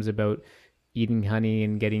claims about eating honey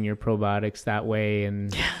and getting your probiotics that way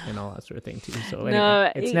and all that sort of thing too. So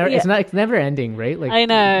no, anyway, it's never ending, right? Like, I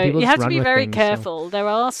know you have to be very things, careful. So. There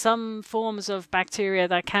are some forms of bacteria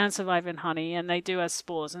that can survive in honey, and they do have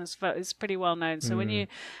spores, and it's pretty well known. So when you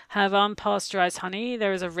have unpasteurized honey,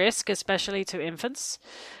 there is a risk, especially to infants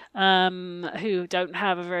who don't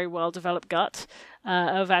have a very well developed gut,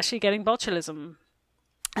 of actually getting botulism.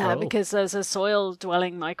 Because there's a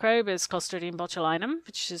soil-dwelling microbe, is Clostridium botulinum,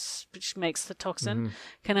 which makes the toxin,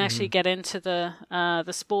 can actually get into the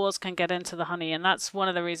spores can get into the honey, and that's one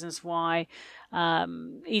of the reasons why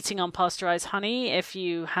eating unpasteurized honey, if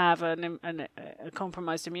you have a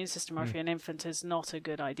compromised immune system or if you're an infant, is not a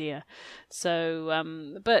good idea.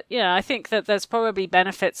 So, but yeah, I think that there's probably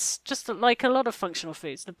benefits, just like a lot of functional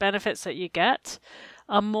foods. The benefits that you get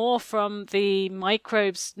are more from the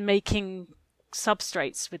microbes making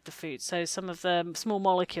substrates with the food, so some of the small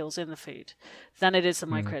molecules in the food, than it is the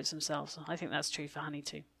microbes themselves. I think that's true for honey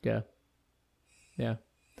too. Yeah.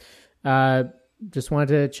 Just wanted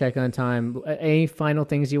to check on time. Any final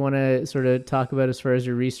things you want to sort of talk about as far as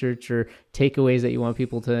your research or takeaways that you want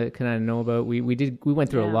people to kind of know about? We went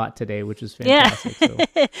through a lot today, which is fantastic. So.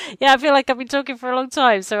 Yeah, I feel like I've been talking for a long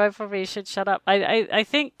time, so I probably should shut up. I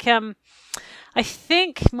think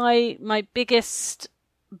my biggest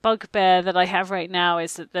bugbear that I have right now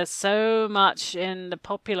is that there's so much in the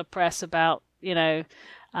popular press about,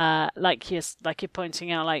 like you're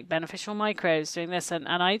pointing out, like beneficial microbes doing this, and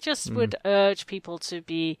I just would urge people to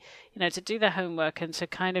be, to do their homework and to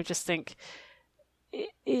kind of just think,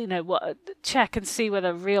 check and see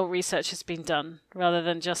whether real research has been done, rather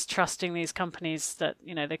than just trusting these companies that,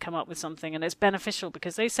 they come up with something and it's beneficial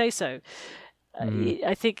because they say so.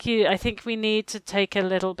 I think we need to take a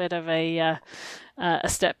little bit of a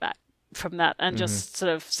step back from that and just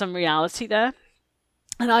sort of some reality there.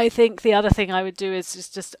 And I think the other thing I would do is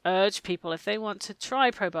just urge people, if they want to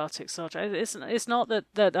try probiotics, it's not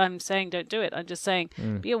that I'm saying don't do it. I'm just saying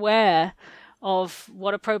be aware of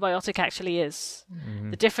what a probiotic actually is,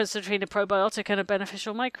 the difference between a probiotic and a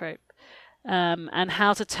beneficial microbe, and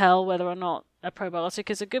how to tell whether or not a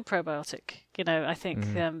probiotic is a good probiotic. I think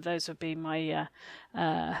those would be my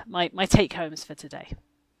my take homes for today.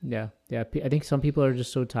 Yeah. I think some people are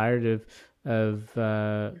just so tired of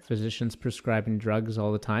physicians prescribing drugs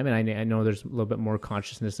all the time, and I know there's a little bit more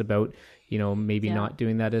consciousness about maybe not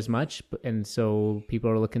doing that as much, and so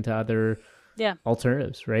people are looking to other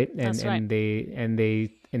alternatives, right? And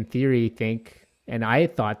they in theory think, and I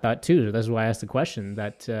thought that too. That's why I asked the question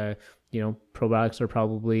that. Probiotics are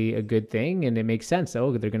probably a good thing, and it makes sense.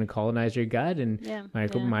 Oh, they're going to colonize your gut, and my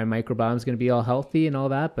microbiome is going to be all healthy and all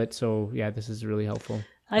that. But this is really helpful.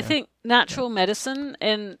 I think natural medicine,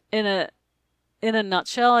 in a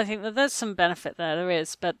nutshell, I think that there's some benefit there. There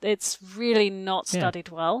is, but it's really not studied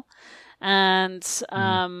well, and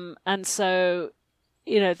so.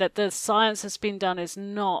 That the science that's been done is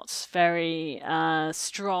not very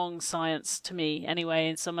strong science to me anyway,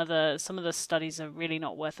 and some of the studies are really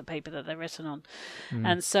not worth the paper that they're written on.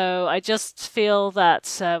 And so I just feel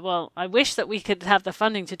that I wish that we could have the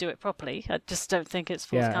funding to do it properly. I just don't think it's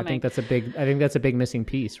forthcoming. I think that's a big missing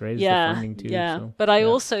piece, right? Is the funding too, so, but I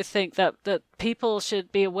also think that people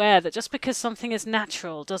should be aware that just because something is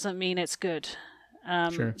natural doesn't mean it's good.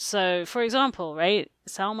 So for example, right,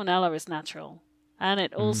 salmonella is natural. And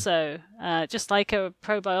it also, just like a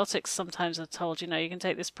probiotics sometimes are told, you can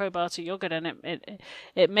take this probiotic yogurt and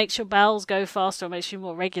it makes your bowels go faster or makes you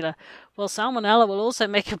more regular. Well, salmonella will also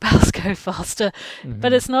make your bowels go faster,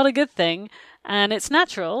 but it's not a good thing. And it's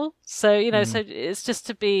natural. So, so it's just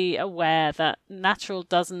to be aware that natural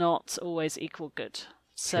does not always equal good.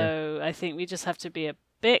 So I think we just have to be a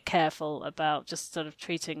bit careful about just sort of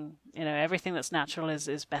treating, everything that's natural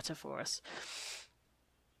is better for us.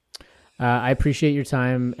 I appreciate your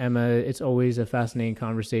time, Emma. It's always a fascinating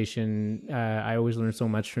conversation. I always learn so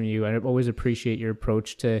much from you. I always appreciate your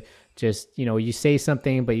approach to just, you say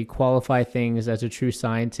something, but you qualify things as a true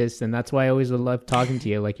scientist. And that's why I always love talking to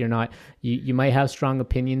you. Like you might have strong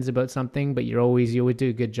opinions about something, but you always do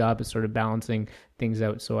a good job of sort of balancing things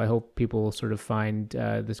out. So I hope people sort of find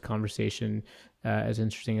this conversation as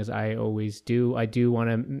interesting as I always do. I do want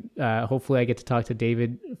to, hopefully I get to talk to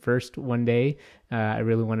David first one day. I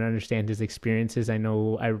really want to understand his experiences. I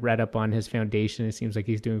know I read up on his foundation. It seems like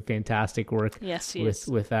he's doing fantastic work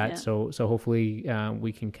with that. Yeah. So hopefully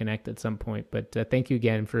we can connect at some point. But thank you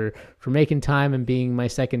again for making time and being my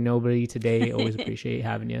second nobody today. Always appreciate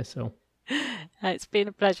having you. So it's been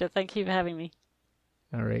a pleasure. Thank you for having me.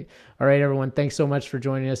 All right, everyone. Thanks so much for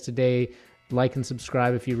joining us today. like and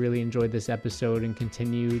subscribe if you really enjoyed this episode, and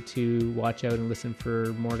continue to watch out and listen for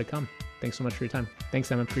more to come. Thanks so much for your time.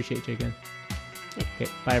 Thanks, Emma. Appreciate you again.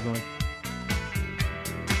 Okay, bye everyone.